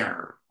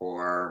engineer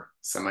or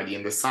somebody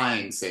in the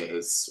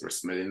sciences or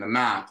somebody in the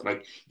math,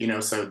 like,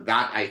 so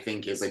that I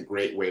think is a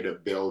great way to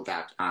build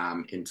that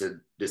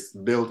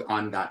build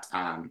on that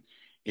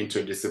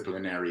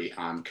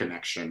interdisciplinary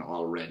connection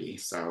already.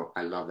 So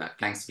I love that.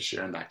 Thanks for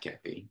sharing that,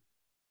 Kathy.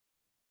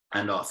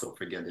 And also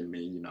for getting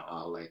me,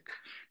 all like,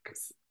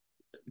 because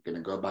I'm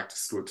gonna go back to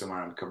school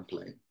tomorrow and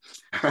complain.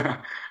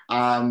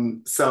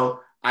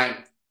 So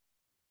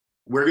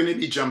we're going to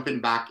be jumping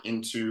back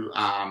into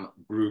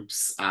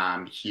groups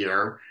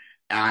here.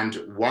 And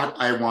what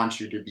I want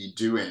you to be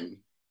doing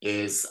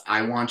is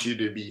I want you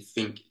to be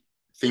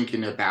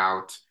thinking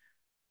about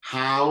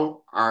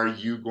how are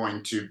you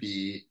going to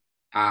be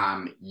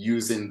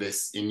using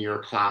this in your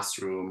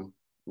classroom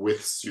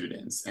with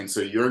students. And so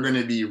you're going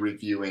to be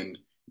reviewing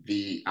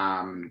the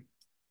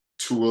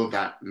tool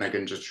that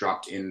Megan just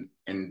dropped in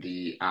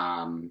the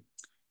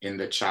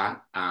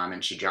chat,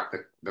 and she dropped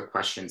the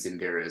questions in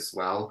there as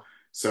well.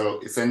 So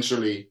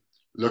essentially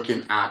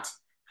looking at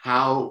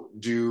how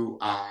do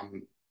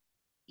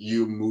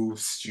you move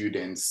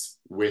students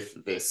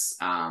with this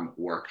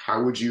work?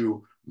 How would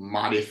you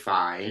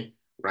modify,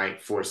 right,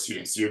 for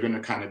students? So you're going to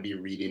kind of be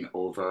reading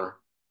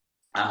over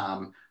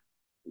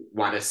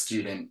what a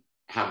student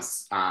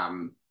has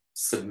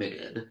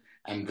submitted.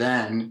 And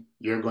then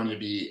you're going to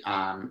be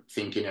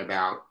thinking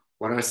about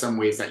what are some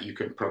ways that you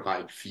can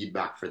provide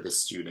feedback for the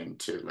student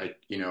to, like,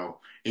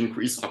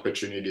 increase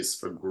opportunities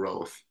for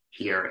growth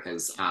here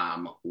as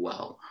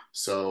well.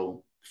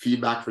 So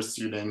feedback for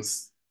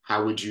students,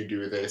 How would you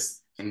do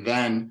this? And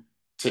then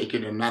take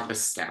it another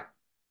step.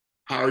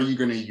 How are you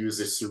going to use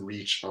this to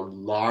reach a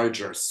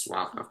larger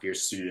swath of your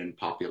student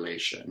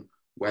population,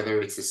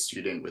 whether it's a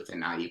student with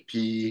an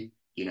IEP,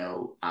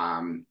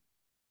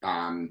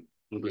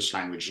 English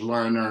language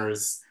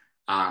learners,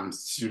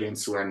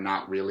 students who are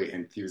not really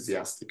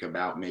enthusiastic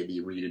about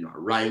maybe reading or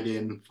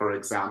writing, for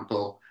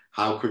example.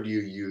 How could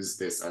you use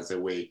this as a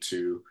way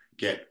to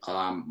get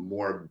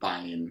more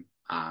buy-in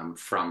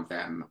from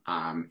them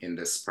in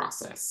this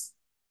process?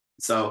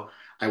 So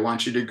I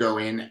want you to go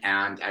in,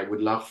 and I would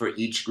love for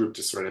each group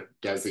to sort of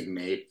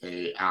designate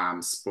a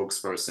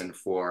spokesperson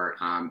for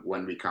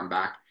when we come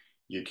back.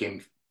 You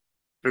can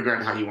figure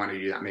out how you want to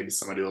do that. Maybe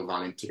somebody will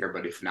volunteer,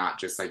 but if not,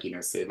 just like,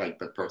 say like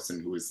the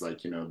person who is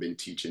like, been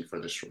teaching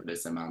for the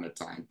shortest amount of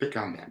time, pick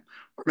on them.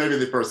 Or maybe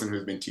the person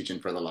who's been teaching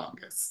for the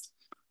longest,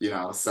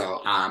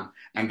 so,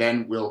 and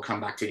then we'll come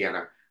back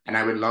together. And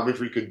I would love if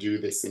we could do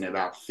this in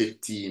about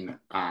 15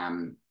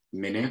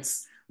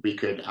 minutes. We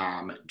could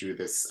do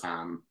this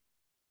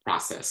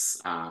process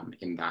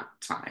in that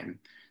time.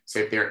 So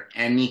if there are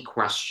any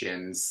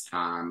questions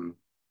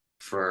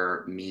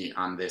for me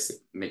on this,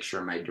 make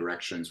sure my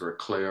directions were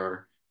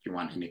clear. If you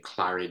want any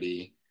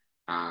clarity,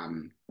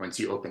 once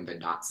you open the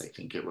docs, I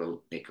think it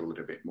will make a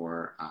little bit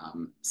more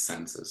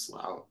sense as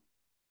well.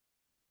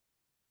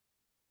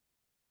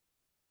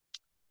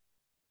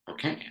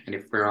 Okay, and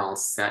if we're all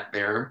set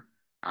there,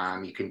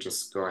 you can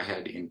just go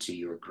ahead into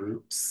your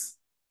groups.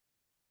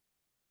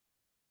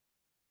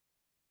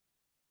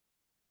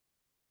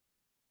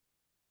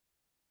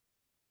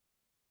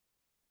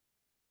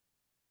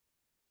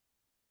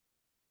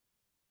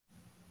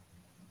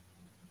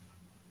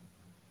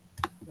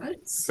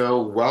 Right,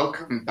 so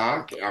welcome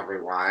back,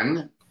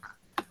 everyone.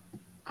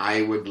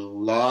 I would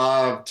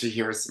love to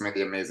hear some of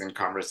the amazing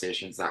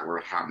conversations that were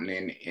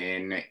happening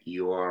in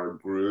your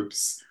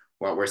groups.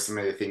 What were some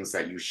of the things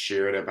that you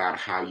shared about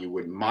how you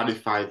would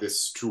modify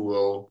this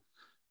tool?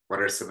 What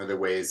are some of the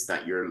ways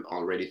that you're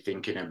already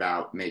thinking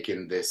about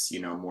making this,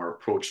 more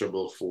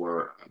approachable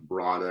for a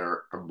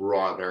broader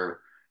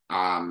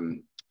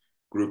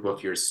group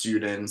of your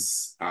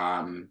students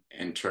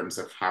in terms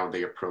of how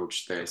they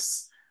approach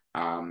this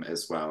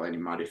as well? Any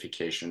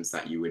modifications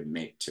that you would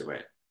make to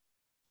it,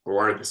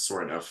 or the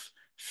sort of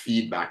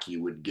feedback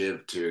you would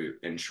give to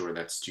ensure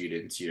that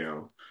students,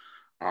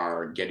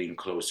 are getting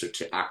closer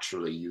to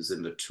actually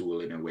using the tool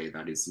in a way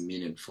that is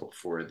meaningful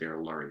for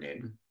their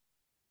learning.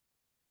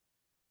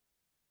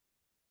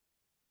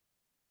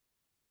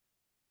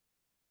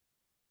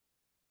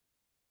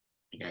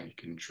 Again, you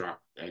can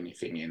drop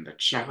anything in the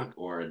chat,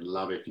 or I'd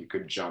love if you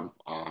could jump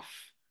off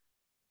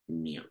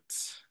mute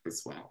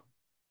as well.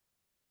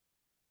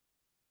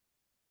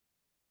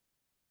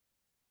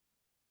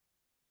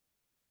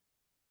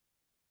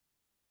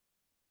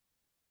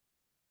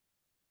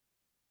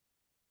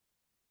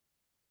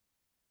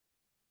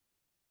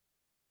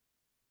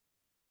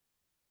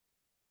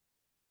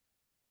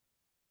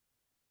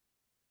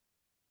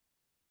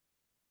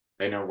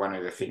 I know one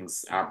of the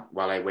things,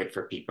 while I wait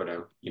for people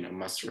to,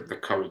 muster the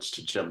courage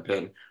to jump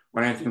in,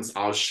 one of the things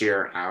I'll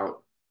share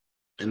out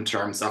in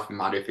terms of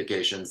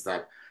modifications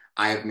that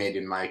I have made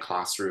in my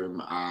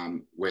classroom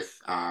with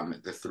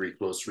the 3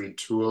 Close Read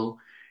tool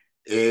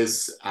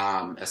is,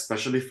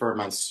 especially for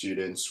my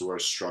students who are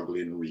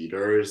struggling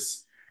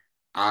readers,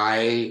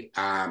 I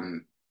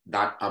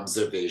that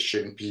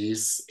observation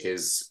piece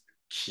is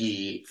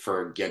key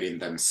for getting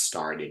them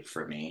started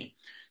for me.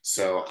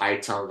 So I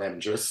tell them,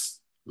 just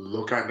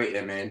look at the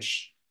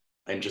image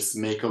and just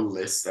make a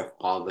list of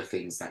all the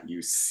things that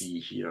you see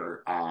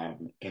here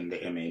in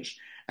the image.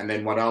 And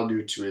then what I'll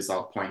do too is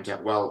I'll point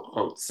out, well,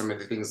 oh, some of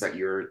the things that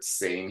you're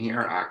saying here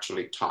are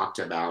actually talked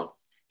about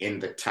in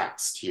the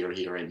text here,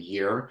 here, and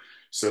here.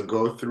 So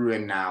go through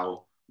and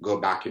now go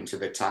back into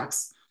the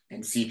text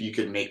and see if you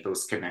can make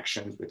those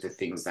connections with the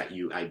things that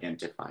you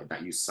identified,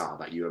 that you saw,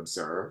 that you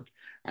observed.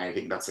 And I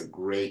think that's a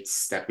great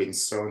stepping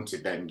stone to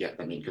then get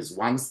them in, because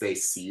once they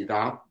see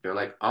that, they're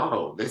like,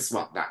 oh,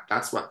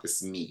 that's what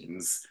this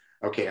means.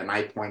 Okay, and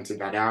I pointed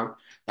that out.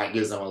 That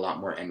gives them a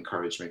lot more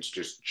encouragement to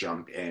just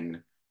jump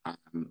in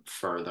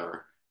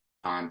further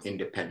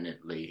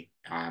independently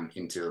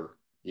into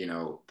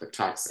the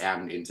text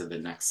and into the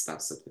next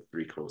steps of the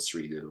 3 Close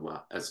Read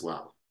as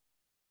well.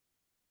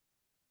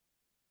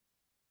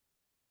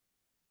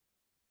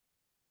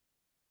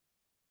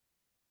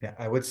 Yeah,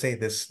 I would say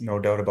this, no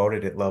doubt about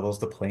it, it levels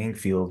the playing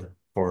field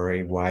for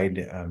a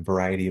wide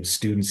variety of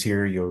students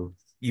here.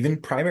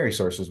 Even primary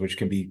sources, which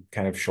can be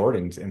kind of short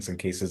in some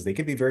cases, they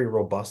can be very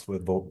robust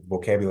with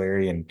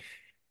vocabulary. And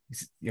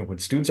when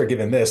students are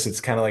given this,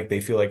 it's kind of like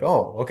they feel like,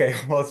 oh, okay,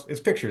 well, it's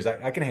pictures.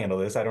 I can handle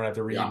this. I don't have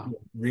to read Yeah.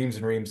 reams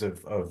and reams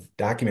of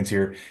documents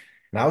here.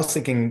 And I was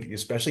thinking,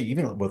 especially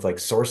even with like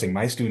sourcing,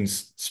 my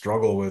students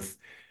struggle with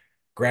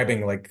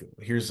grabbing, like,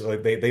 here's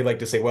like they like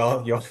to say,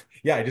 well,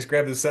 yeah, I just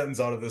grabbed this sentence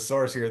out of the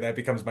source here, and that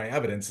becomes my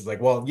evidence. It's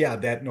like, well, yeah,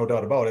 that, no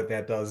doubt about it,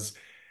 that does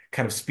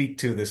kind of speak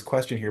to this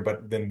question here,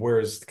 but then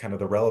where's kind of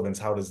the relevance?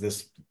 How does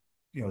this,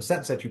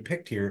 sentence that you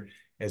picked here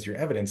as your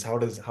evidence, how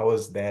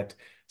is that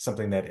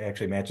something that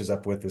actually matches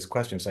up with this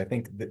question? So I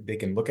think that they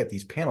can look at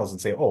these panels and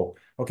say, oh,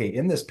 okay,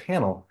 in this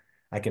panel,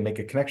 I can make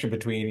a connection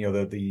between, you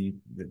know, the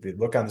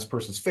look on this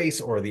person's face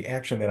or the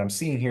action that I'm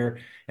seeing here,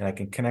 and I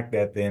can connect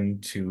that then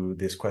to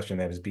this question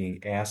that is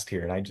being asked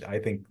here. And I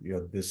think, you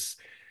know, this,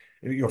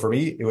 you know, for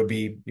me, it would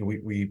be,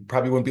 we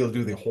probably wouldn't be able to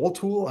do the whole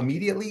tool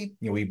immediately.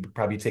 You know, we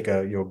probably take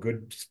a, you know,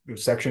 good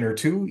section or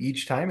two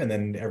each time, and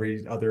then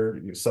every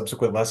other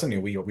subsequent lesson, you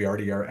know, we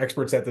already are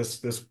experts at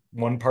this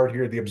one part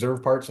here, the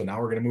observe part. So now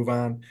we're going to move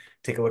on,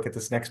 take a look at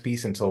this next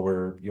piece until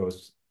we're, you know,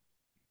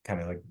 kind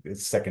of like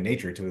it's second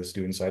nature to the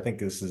student. So I think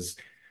this is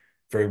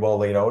very well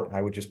laid out. I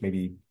would just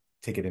maybe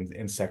take it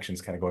in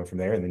sections, kind of going from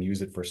there, and then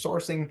use it for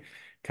sourcing,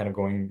 kind of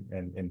going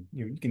and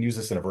you can use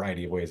this in a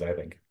variety of ways, I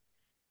think.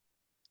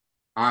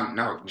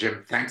 No,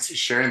 Jim, thanks for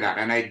sharing that.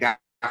 And I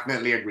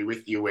definitely agree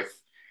with you with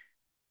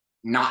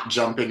not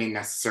jumping in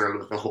necessarily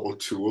with the whole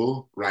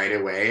tool right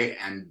away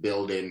and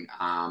building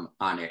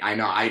on it. I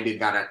know I did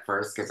that at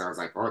first because I was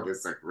like, oh, this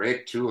is a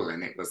great tool.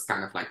 And it was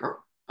kind of like, oh,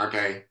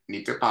 okay,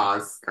 need to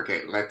pause.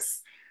 Okay,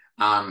 let's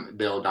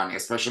build on it,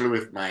 especially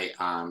with my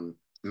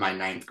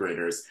ninth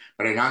graders.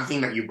 But another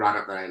thing that you brought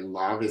up that I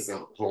love is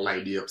the whole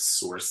idea of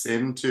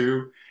sourcing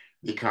too,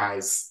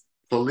 because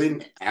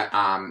pulling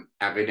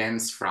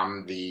evidence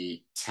from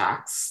the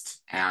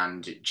text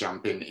and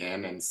jumping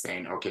in and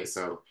saying, okay,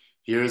 so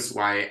here's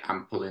why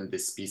I'm pulling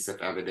this piece of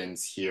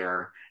evidence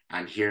here,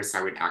 and here's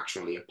how it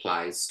actually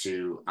applies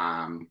to,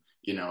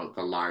 you know,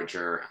 the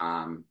larger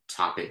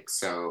topic.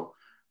 So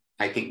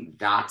I think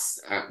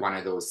that's one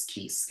of those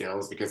key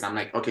skills because I'm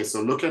like, okay,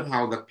 so look at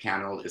how the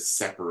panel is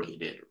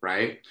separated,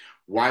 right?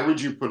 Why would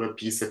you put a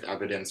piece of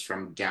evidence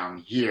from down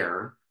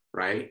here,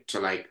 right, to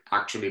like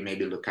actually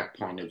maybe look at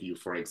point of view,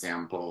 for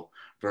example,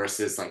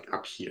 versus like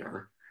up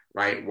here,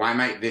 right? Why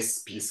might this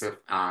piece of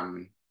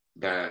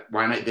why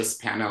might this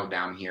panel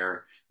down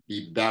here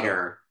be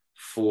better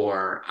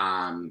for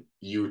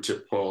you to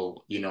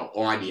pull, you know,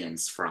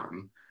 audience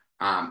from?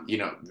 You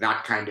know,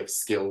 that kind of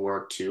skill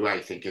work too, I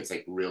think it's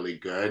like really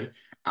good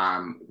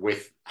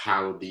with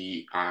how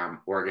the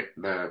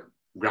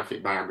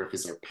graphic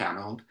biographies are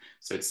paneled.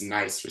 So it's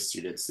nice for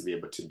students to be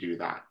able to do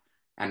that.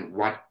 And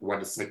what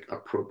is like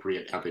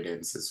appropriate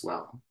evidence as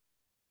well.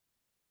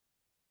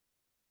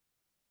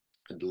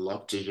 I'd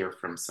love to hear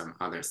from some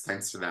others.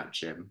 Thanks for that,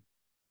 Jim.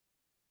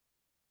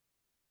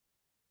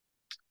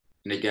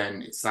 And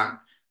again, it's not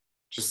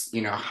just,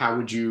 you know, how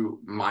would you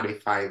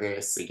modify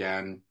this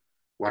again?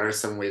 What are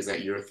some ways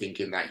that you're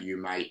thinking that you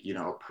might, you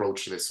know,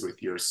 approach this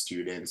with your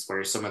students? What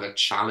are some of the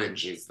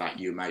challenges that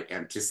you might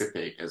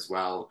anticipate as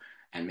well?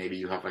 And maybe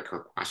you have like a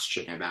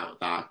question about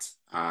that.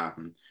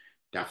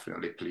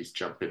 Definitely please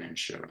jump in and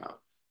share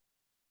out.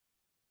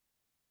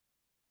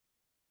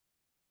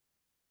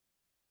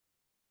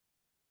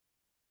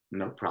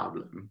 No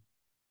problem.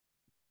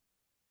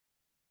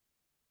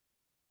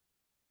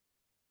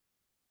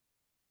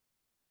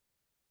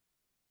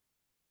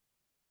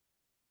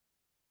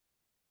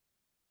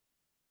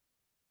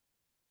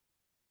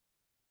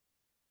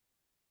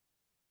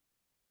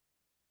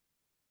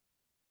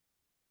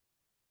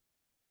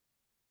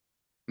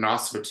 And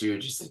also too,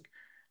 just like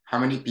how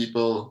many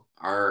people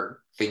are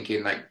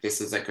thinking like this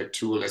is like a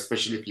tool,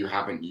 especially if you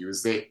haven't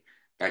used it,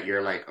 that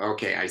you're like,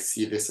 okay, I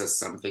see this as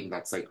something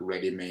that's like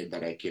ready-made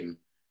that I can,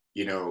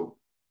 you know,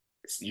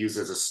 use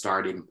as a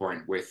starting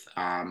point with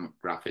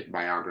graphic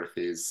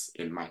biographies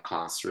in my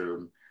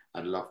classroom.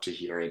 I'd love to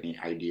hear any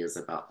ideas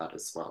about that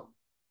as well.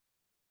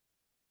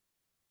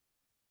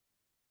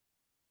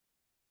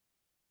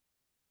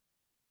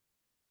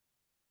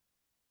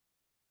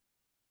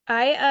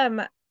 I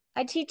um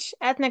I teach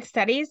ethnic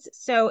studies,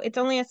 so it's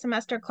only a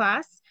semester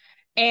class,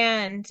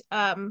 and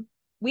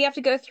we have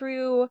to go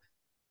through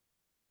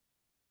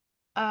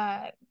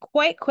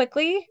quite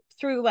quickly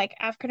through like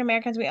African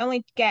Americans. We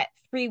only get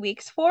 3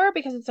 weeks for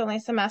because it's only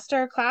a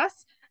semester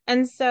class.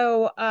 And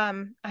so I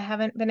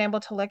haven't been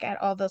able to look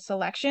at all the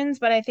selections,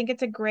 but I think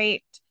it's a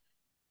great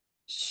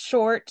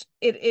short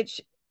it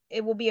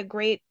will be a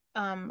great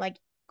like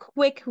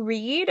quick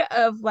read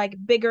of like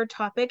bigger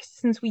topics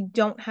since we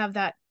don't have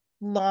that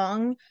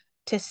long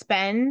to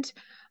spend.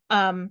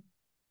 Um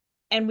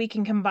and we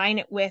can combine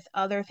it with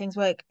other things.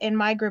 Like in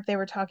my group, they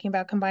were talking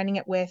about combining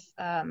it with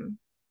uh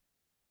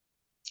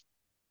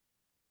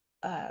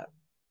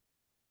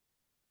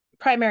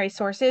primary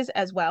sources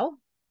as well.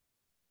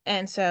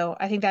 And so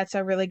I think that's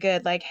a really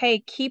good, like, hey,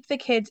 keep the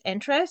kids'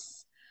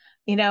 interests,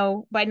 you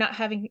know, by not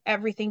having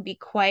everything be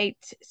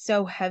quite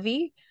so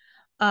heavy.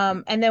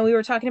 And then we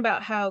were talking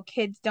about how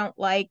kids don't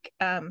like,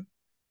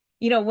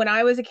 you know, when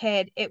I was a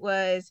kid, it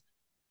was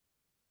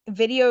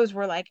videos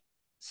were like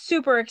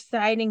super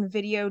exciting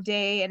video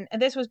day, and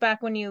this was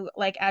back when you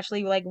like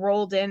actually like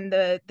rolled in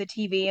the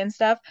TV and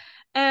stuff.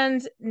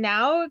 And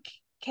now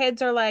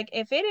kids are like,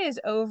 if it is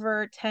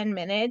over 10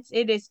 minutes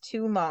it is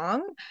too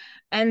long.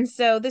 And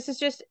so this is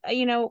just,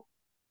 you know,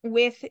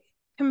 with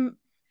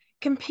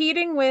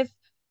competing with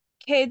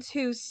kids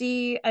who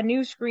see a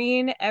new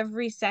screen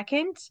every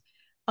second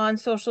on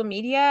social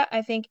media.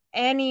 I think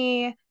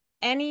any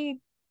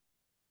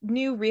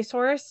new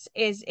resource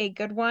is a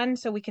good one,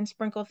 so we can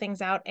sprinkle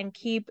things out and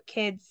keep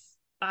kids'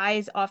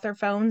 eyes off their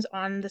phones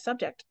on the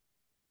subject.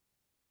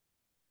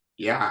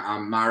 Yeah,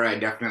 Mara, I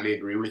definitely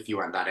agree with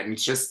you on that. And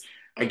it's just,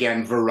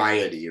 again,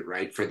 variety,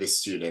 right, for the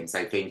students.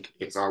 I think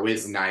it's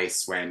always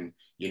nice when,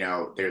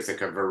 there's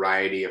like a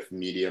variety of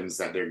mediums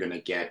that they're going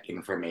to get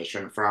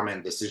information from.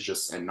 And this is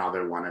just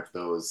another one of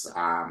those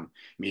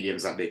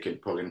mediums that they can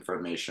pull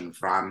information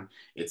from.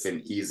 It's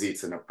an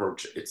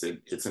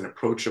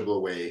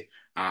approachable way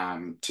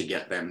to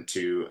get them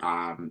to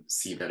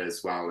see that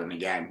as well. And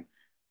again,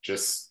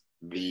 just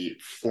the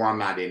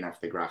formatting of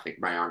the graphic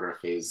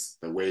biographies,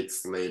 the way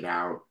it's laid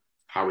out,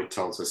 how it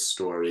tells a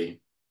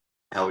story,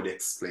 how it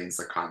explains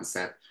the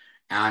concept,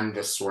 and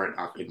the sort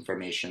of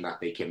information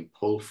that they can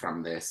pull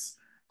from this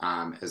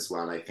as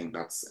well. I think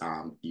that's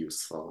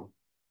useful.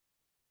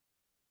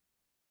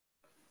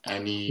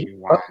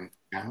 Anyone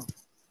else?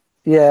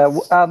 Yeah,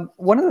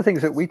 one of the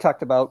things that we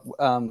talked about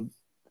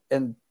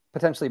and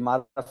potentially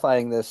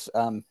modifying this,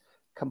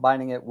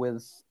 combining it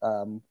with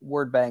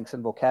word banks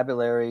and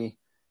vocabulary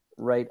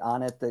right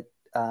on it that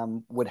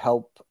would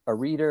help a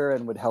reader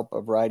and would help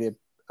a variety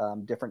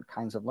of different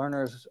kinds of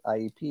learners,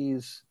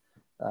 IEPs,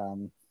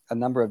 a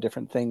number of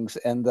different things.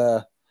 And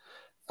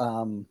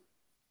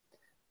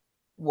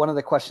one of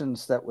the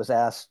questions that was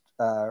asked,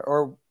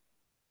 or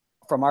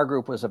from our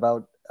group, was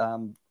about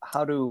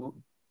how do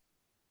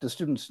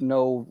students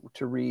know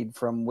to read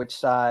from which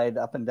side,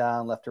 up and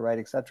down, left to right,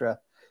 etc.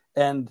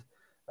 And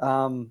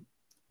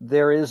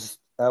there is,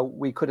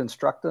 we could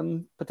instruct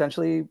them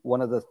potentially.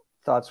 One of the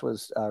thoughts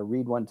was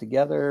read one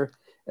together.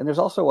 And there's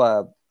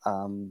also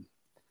an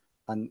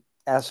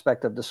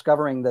aspect of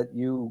discovering that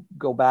you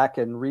go back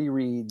and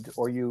reread,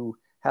 or you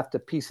have to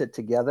piece it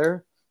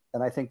together.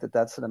 And I think that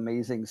that's an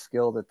amazing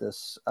skill that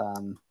this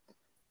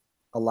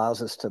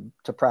allows us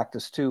to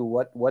practice too.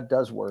 What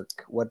does work?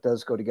 What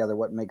does go together?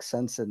 What makes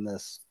sense in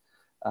this?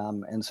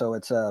 And so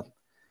it's a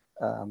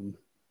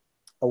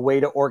way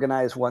to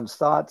organize one's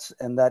thoughts,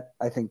 and that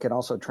I think can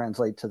also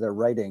translate to their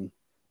writing,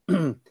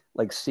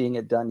 like seeing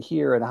it done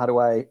here, and how do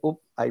I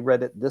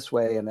read it this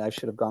way, and I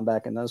should have gone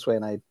back in this way,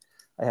 and I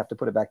have to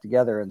put it back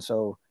together. And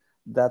so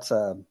that's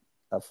a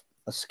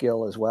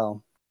skill as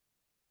well.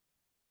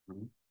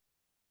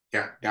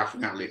 Yeah,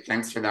 definitely.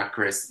 Thanks for that,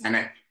 Chris.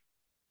 And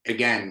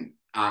again,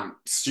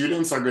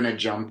 students are going to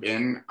jump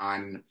in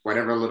on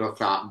whatever little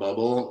thought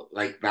bubble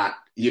like that,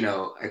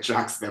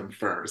 attracts them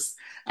first.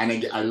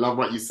 And I love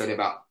what you said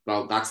about,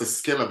 well, that's a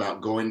skill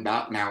about going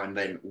back now and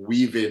then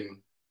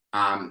weaving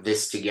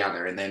this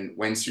together. And then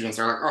when students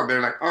are like, they're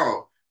like,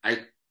 I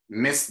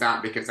missed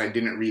that because I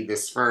didn't read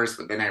this first,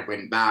 but then I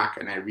went back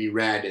and I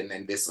reread, and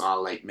then this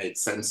all like made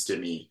sense to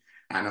me.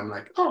 And I'm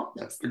like,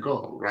 that's the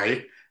goal,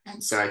 right?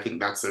 And so I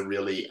think that's a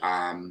really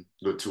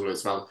good tool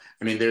as well.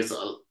 I mean, there's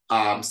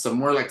some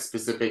more like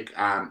specific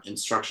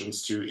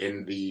instructions too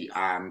in the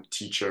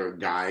teacher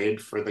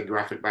guide for the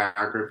graphic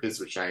biographies,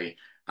 which I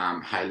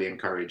highly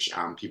encourage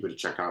people to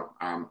check out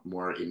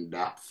more in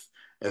depth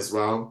as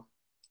well.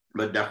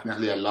 But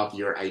definitely, I love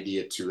your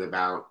idea too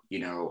about,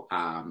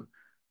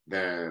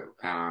 the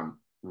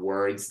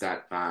words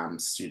that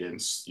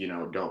students,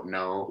 don't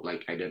know,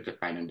 like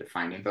identifying and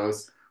defining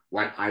those.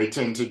 What I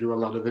tend to do a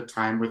lot of the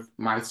time with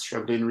my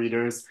struggling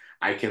readers,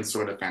 I can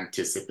sort of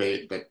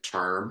anticipate the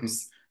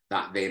terms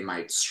that they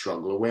might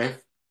struggle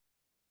with.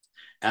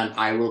 And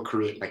I will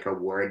create like a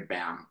word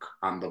bank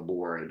on the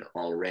board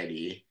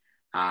already.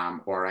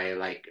 Or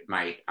I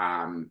might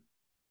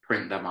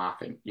print them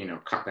off and,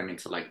 cut them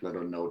into like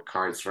little note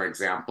cards, for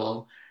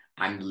example,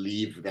 and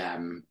leave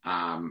them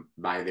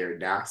by their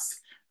desk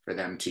for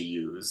them to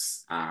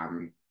use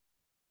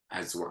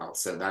as well.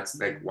 So that's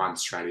like one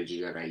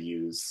strategy that I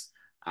use.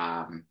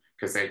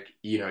 Because I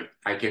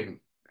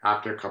can,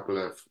 after a couple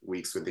of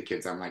weeks with the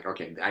kids, I'm like,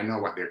 okay, I know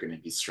what they're going to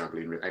be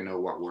struggling with. I know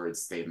what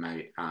words they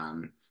might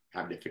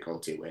have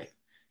difficulty with.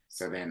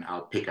 So then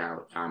I'll pick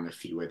out a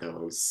few of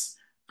those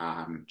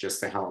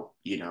just to help,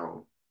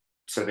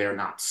 so they're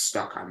not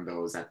stuck on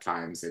those at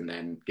times and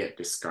then get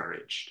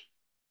discouraged.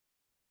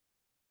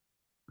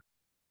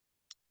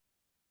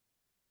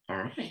 All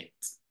right.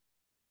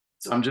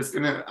 So I'm just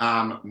going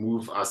to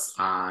move us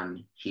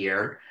on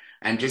here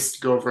and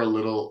just go over a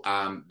little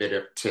bit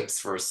of tips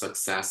for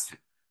success.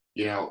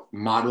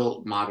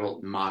 Model,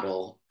 model,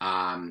 model.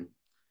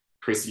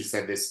 Chris, you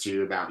said this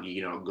too about,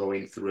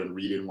 going through and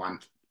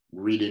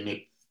reading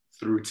it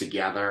through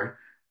together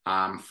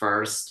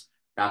first.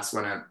 That's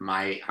one of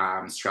my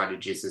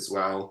strategies as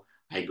well.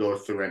 I go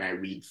through and I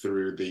read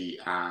through the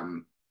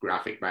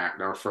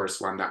our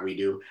first one that we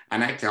do,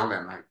 and I tell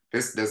them like,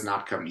 this does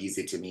not come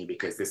easy to me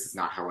because this is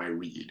not how I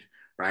read,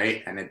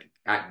 right? And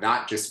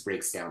that just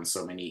breaks down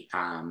so many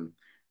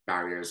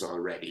barriers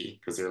already,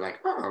 because they're like,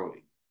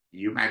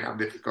 you might have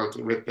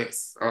difficulty with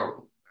this.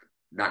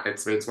 That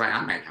explains why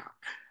I might have.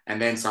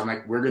 And then so I'm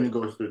like, we're going to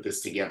go through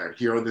this together.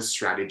 Here are the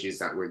strategies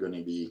that we're going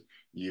to be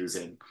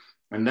using.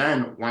 And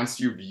then once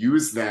you've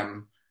used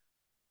them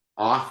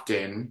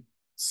often,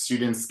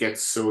 students get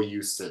so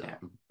used to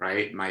them,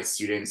 right? My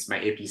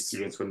AP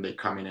students, when they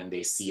come in and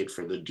they see it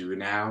for the do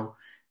now,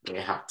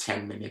 They have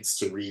 10 minutes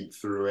to read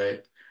through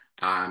it.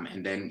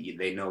 And then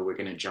they know we're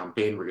going to jump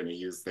in. We're going to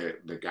use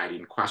the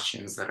guiding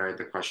questions that are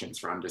the questions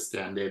for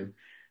understanding.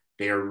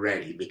 They're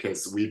ready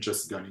because we've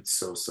just done it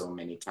so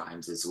many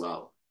times as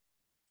well.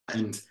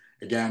 And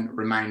again,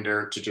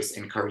 reminder to just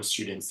encourage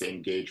students to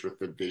engage with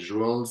the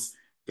visuals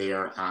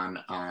there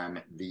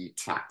on the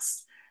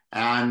text.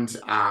 And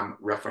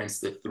reference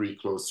the 3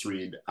 close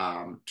read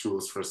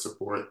tools for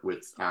support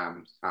with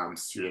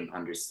student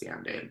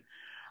understanding.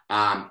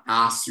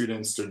 Ask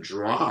students to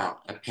draw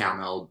a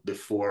panel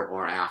before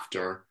or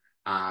after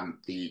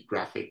the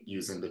graphic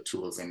using the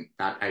tools. And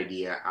that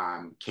idea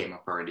came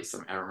up already.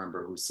 So I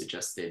remember who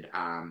suggested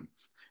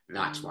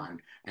that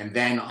one. And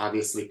then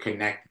obviously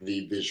connect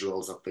the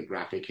visuals of the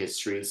graphic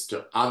histories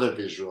to other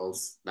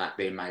visuals that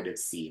they might have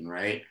seen,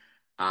 right?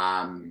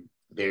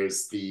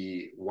 There's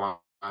the one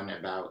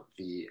about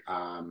the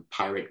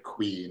pirate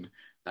queen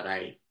that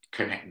I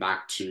connect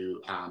back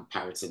to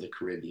Pirates of the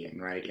Caribbean,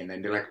 right? And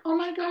then they're like, oh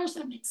my gosh,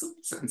 that makes some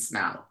sense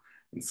now.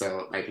 And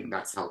so I think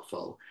that's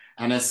helpful.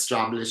 And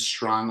establish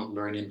strong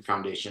learning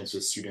foundations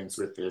with students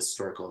with the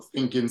historical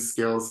thinking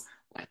skills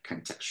like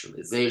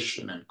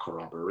contextualization and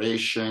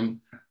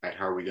corroboration, right?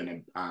 How are we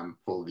going to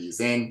pull these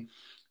in?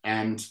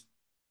 And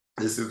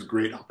this is a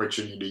great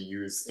opportunity to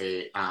use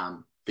a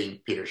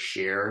think, pair,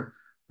 share,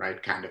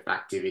 right, kind of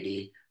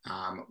activity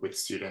with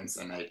students.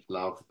 And I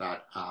love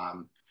that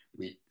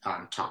we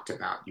talked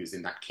about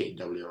using that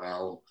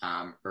KWL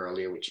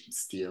earlier, which is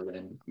stealing.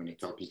 I'm going to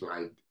tell people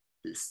I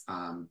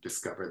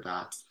discovered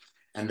that.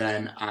 And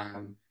then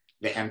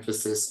the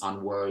emphasis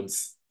on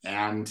words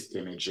and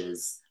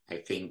images, I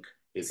think,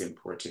 is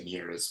important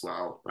here as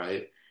well,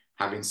 right?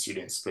 Having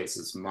students place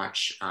as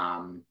much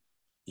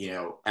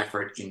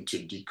effort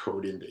into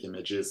decoding the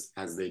images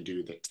as they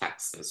do the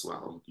text as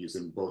well,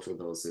 using both of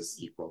those as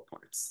equal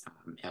parts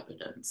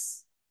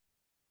evidence.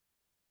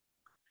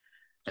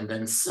 And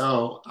then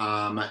so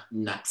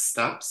next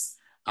steps.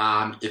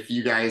 If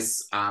you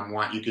guys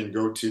want, you can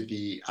go to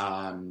the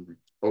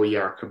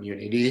OER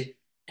community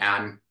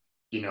and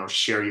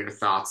share your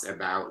thoughts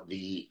about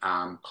the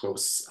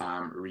close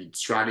read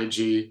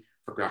strategy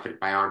for graphic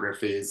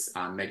biographies.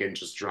 Megan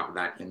just dropped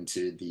that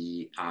into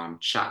the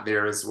chat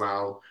there as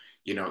well.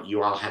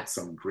 You all had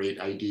some great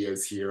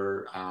ideas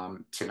here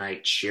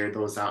tonight. Share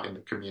those out in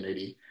the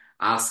community.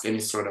 Ask any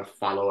sort of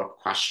follow-up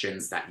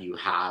questions that you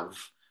have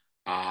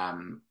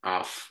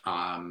of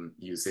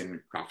using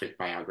graphic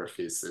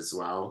biographies as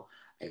well.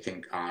 I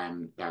think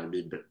that would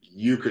be,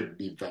 you could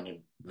be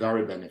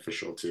very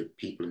beneficial to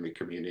people in the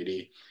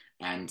community.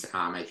 And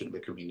I think the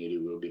community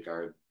will be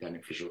very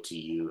beneficial to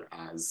you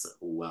as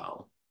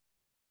well.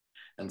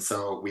 And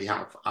so we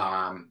have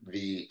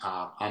the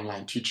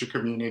online teacher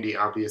community,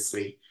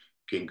 obviously.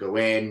 You can go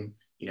in,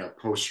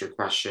 post your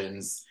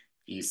questions.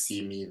 You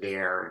see me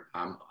there,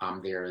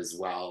 I'm there as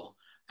well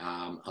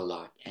a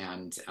lot.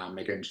 And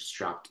Megan just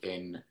dropped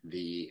in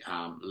the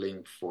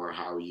link for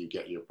how you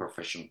get your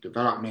professional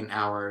development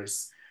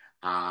hours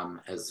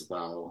as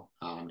well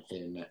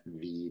in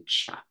the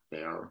chat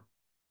there.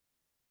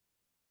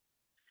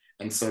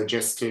 And so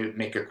just to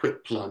make a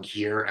quick plug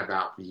here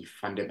about the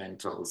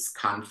Fundamentals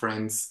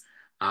Conference,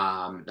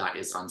 that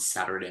is on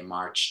Saturday,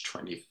 March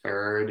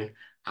 23rd.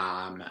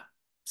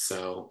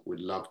 So we'd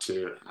love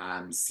to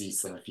see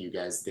some of you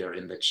guys there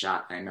in the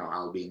chat. I know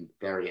I'll be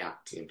very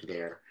active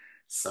there.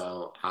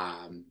 So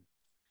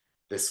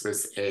this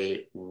was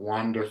a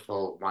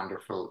wonderful,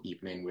 wonderful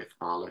evening with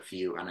all of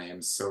you. And I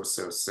am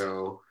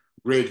so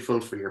grateful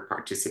for your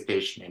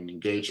participation and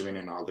engagement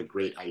and all the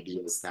great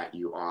ideas that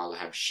you all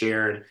have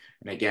shared.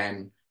 And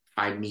again,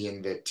 find me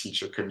in the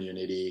teacher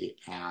community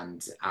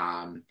and,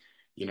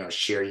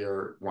 share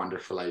your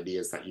wonderful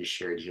ideas that you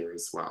shared here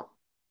as well.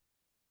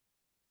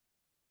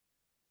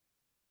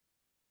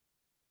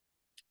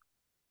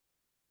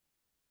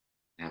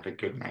 Have a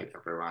good night,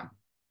 everyone.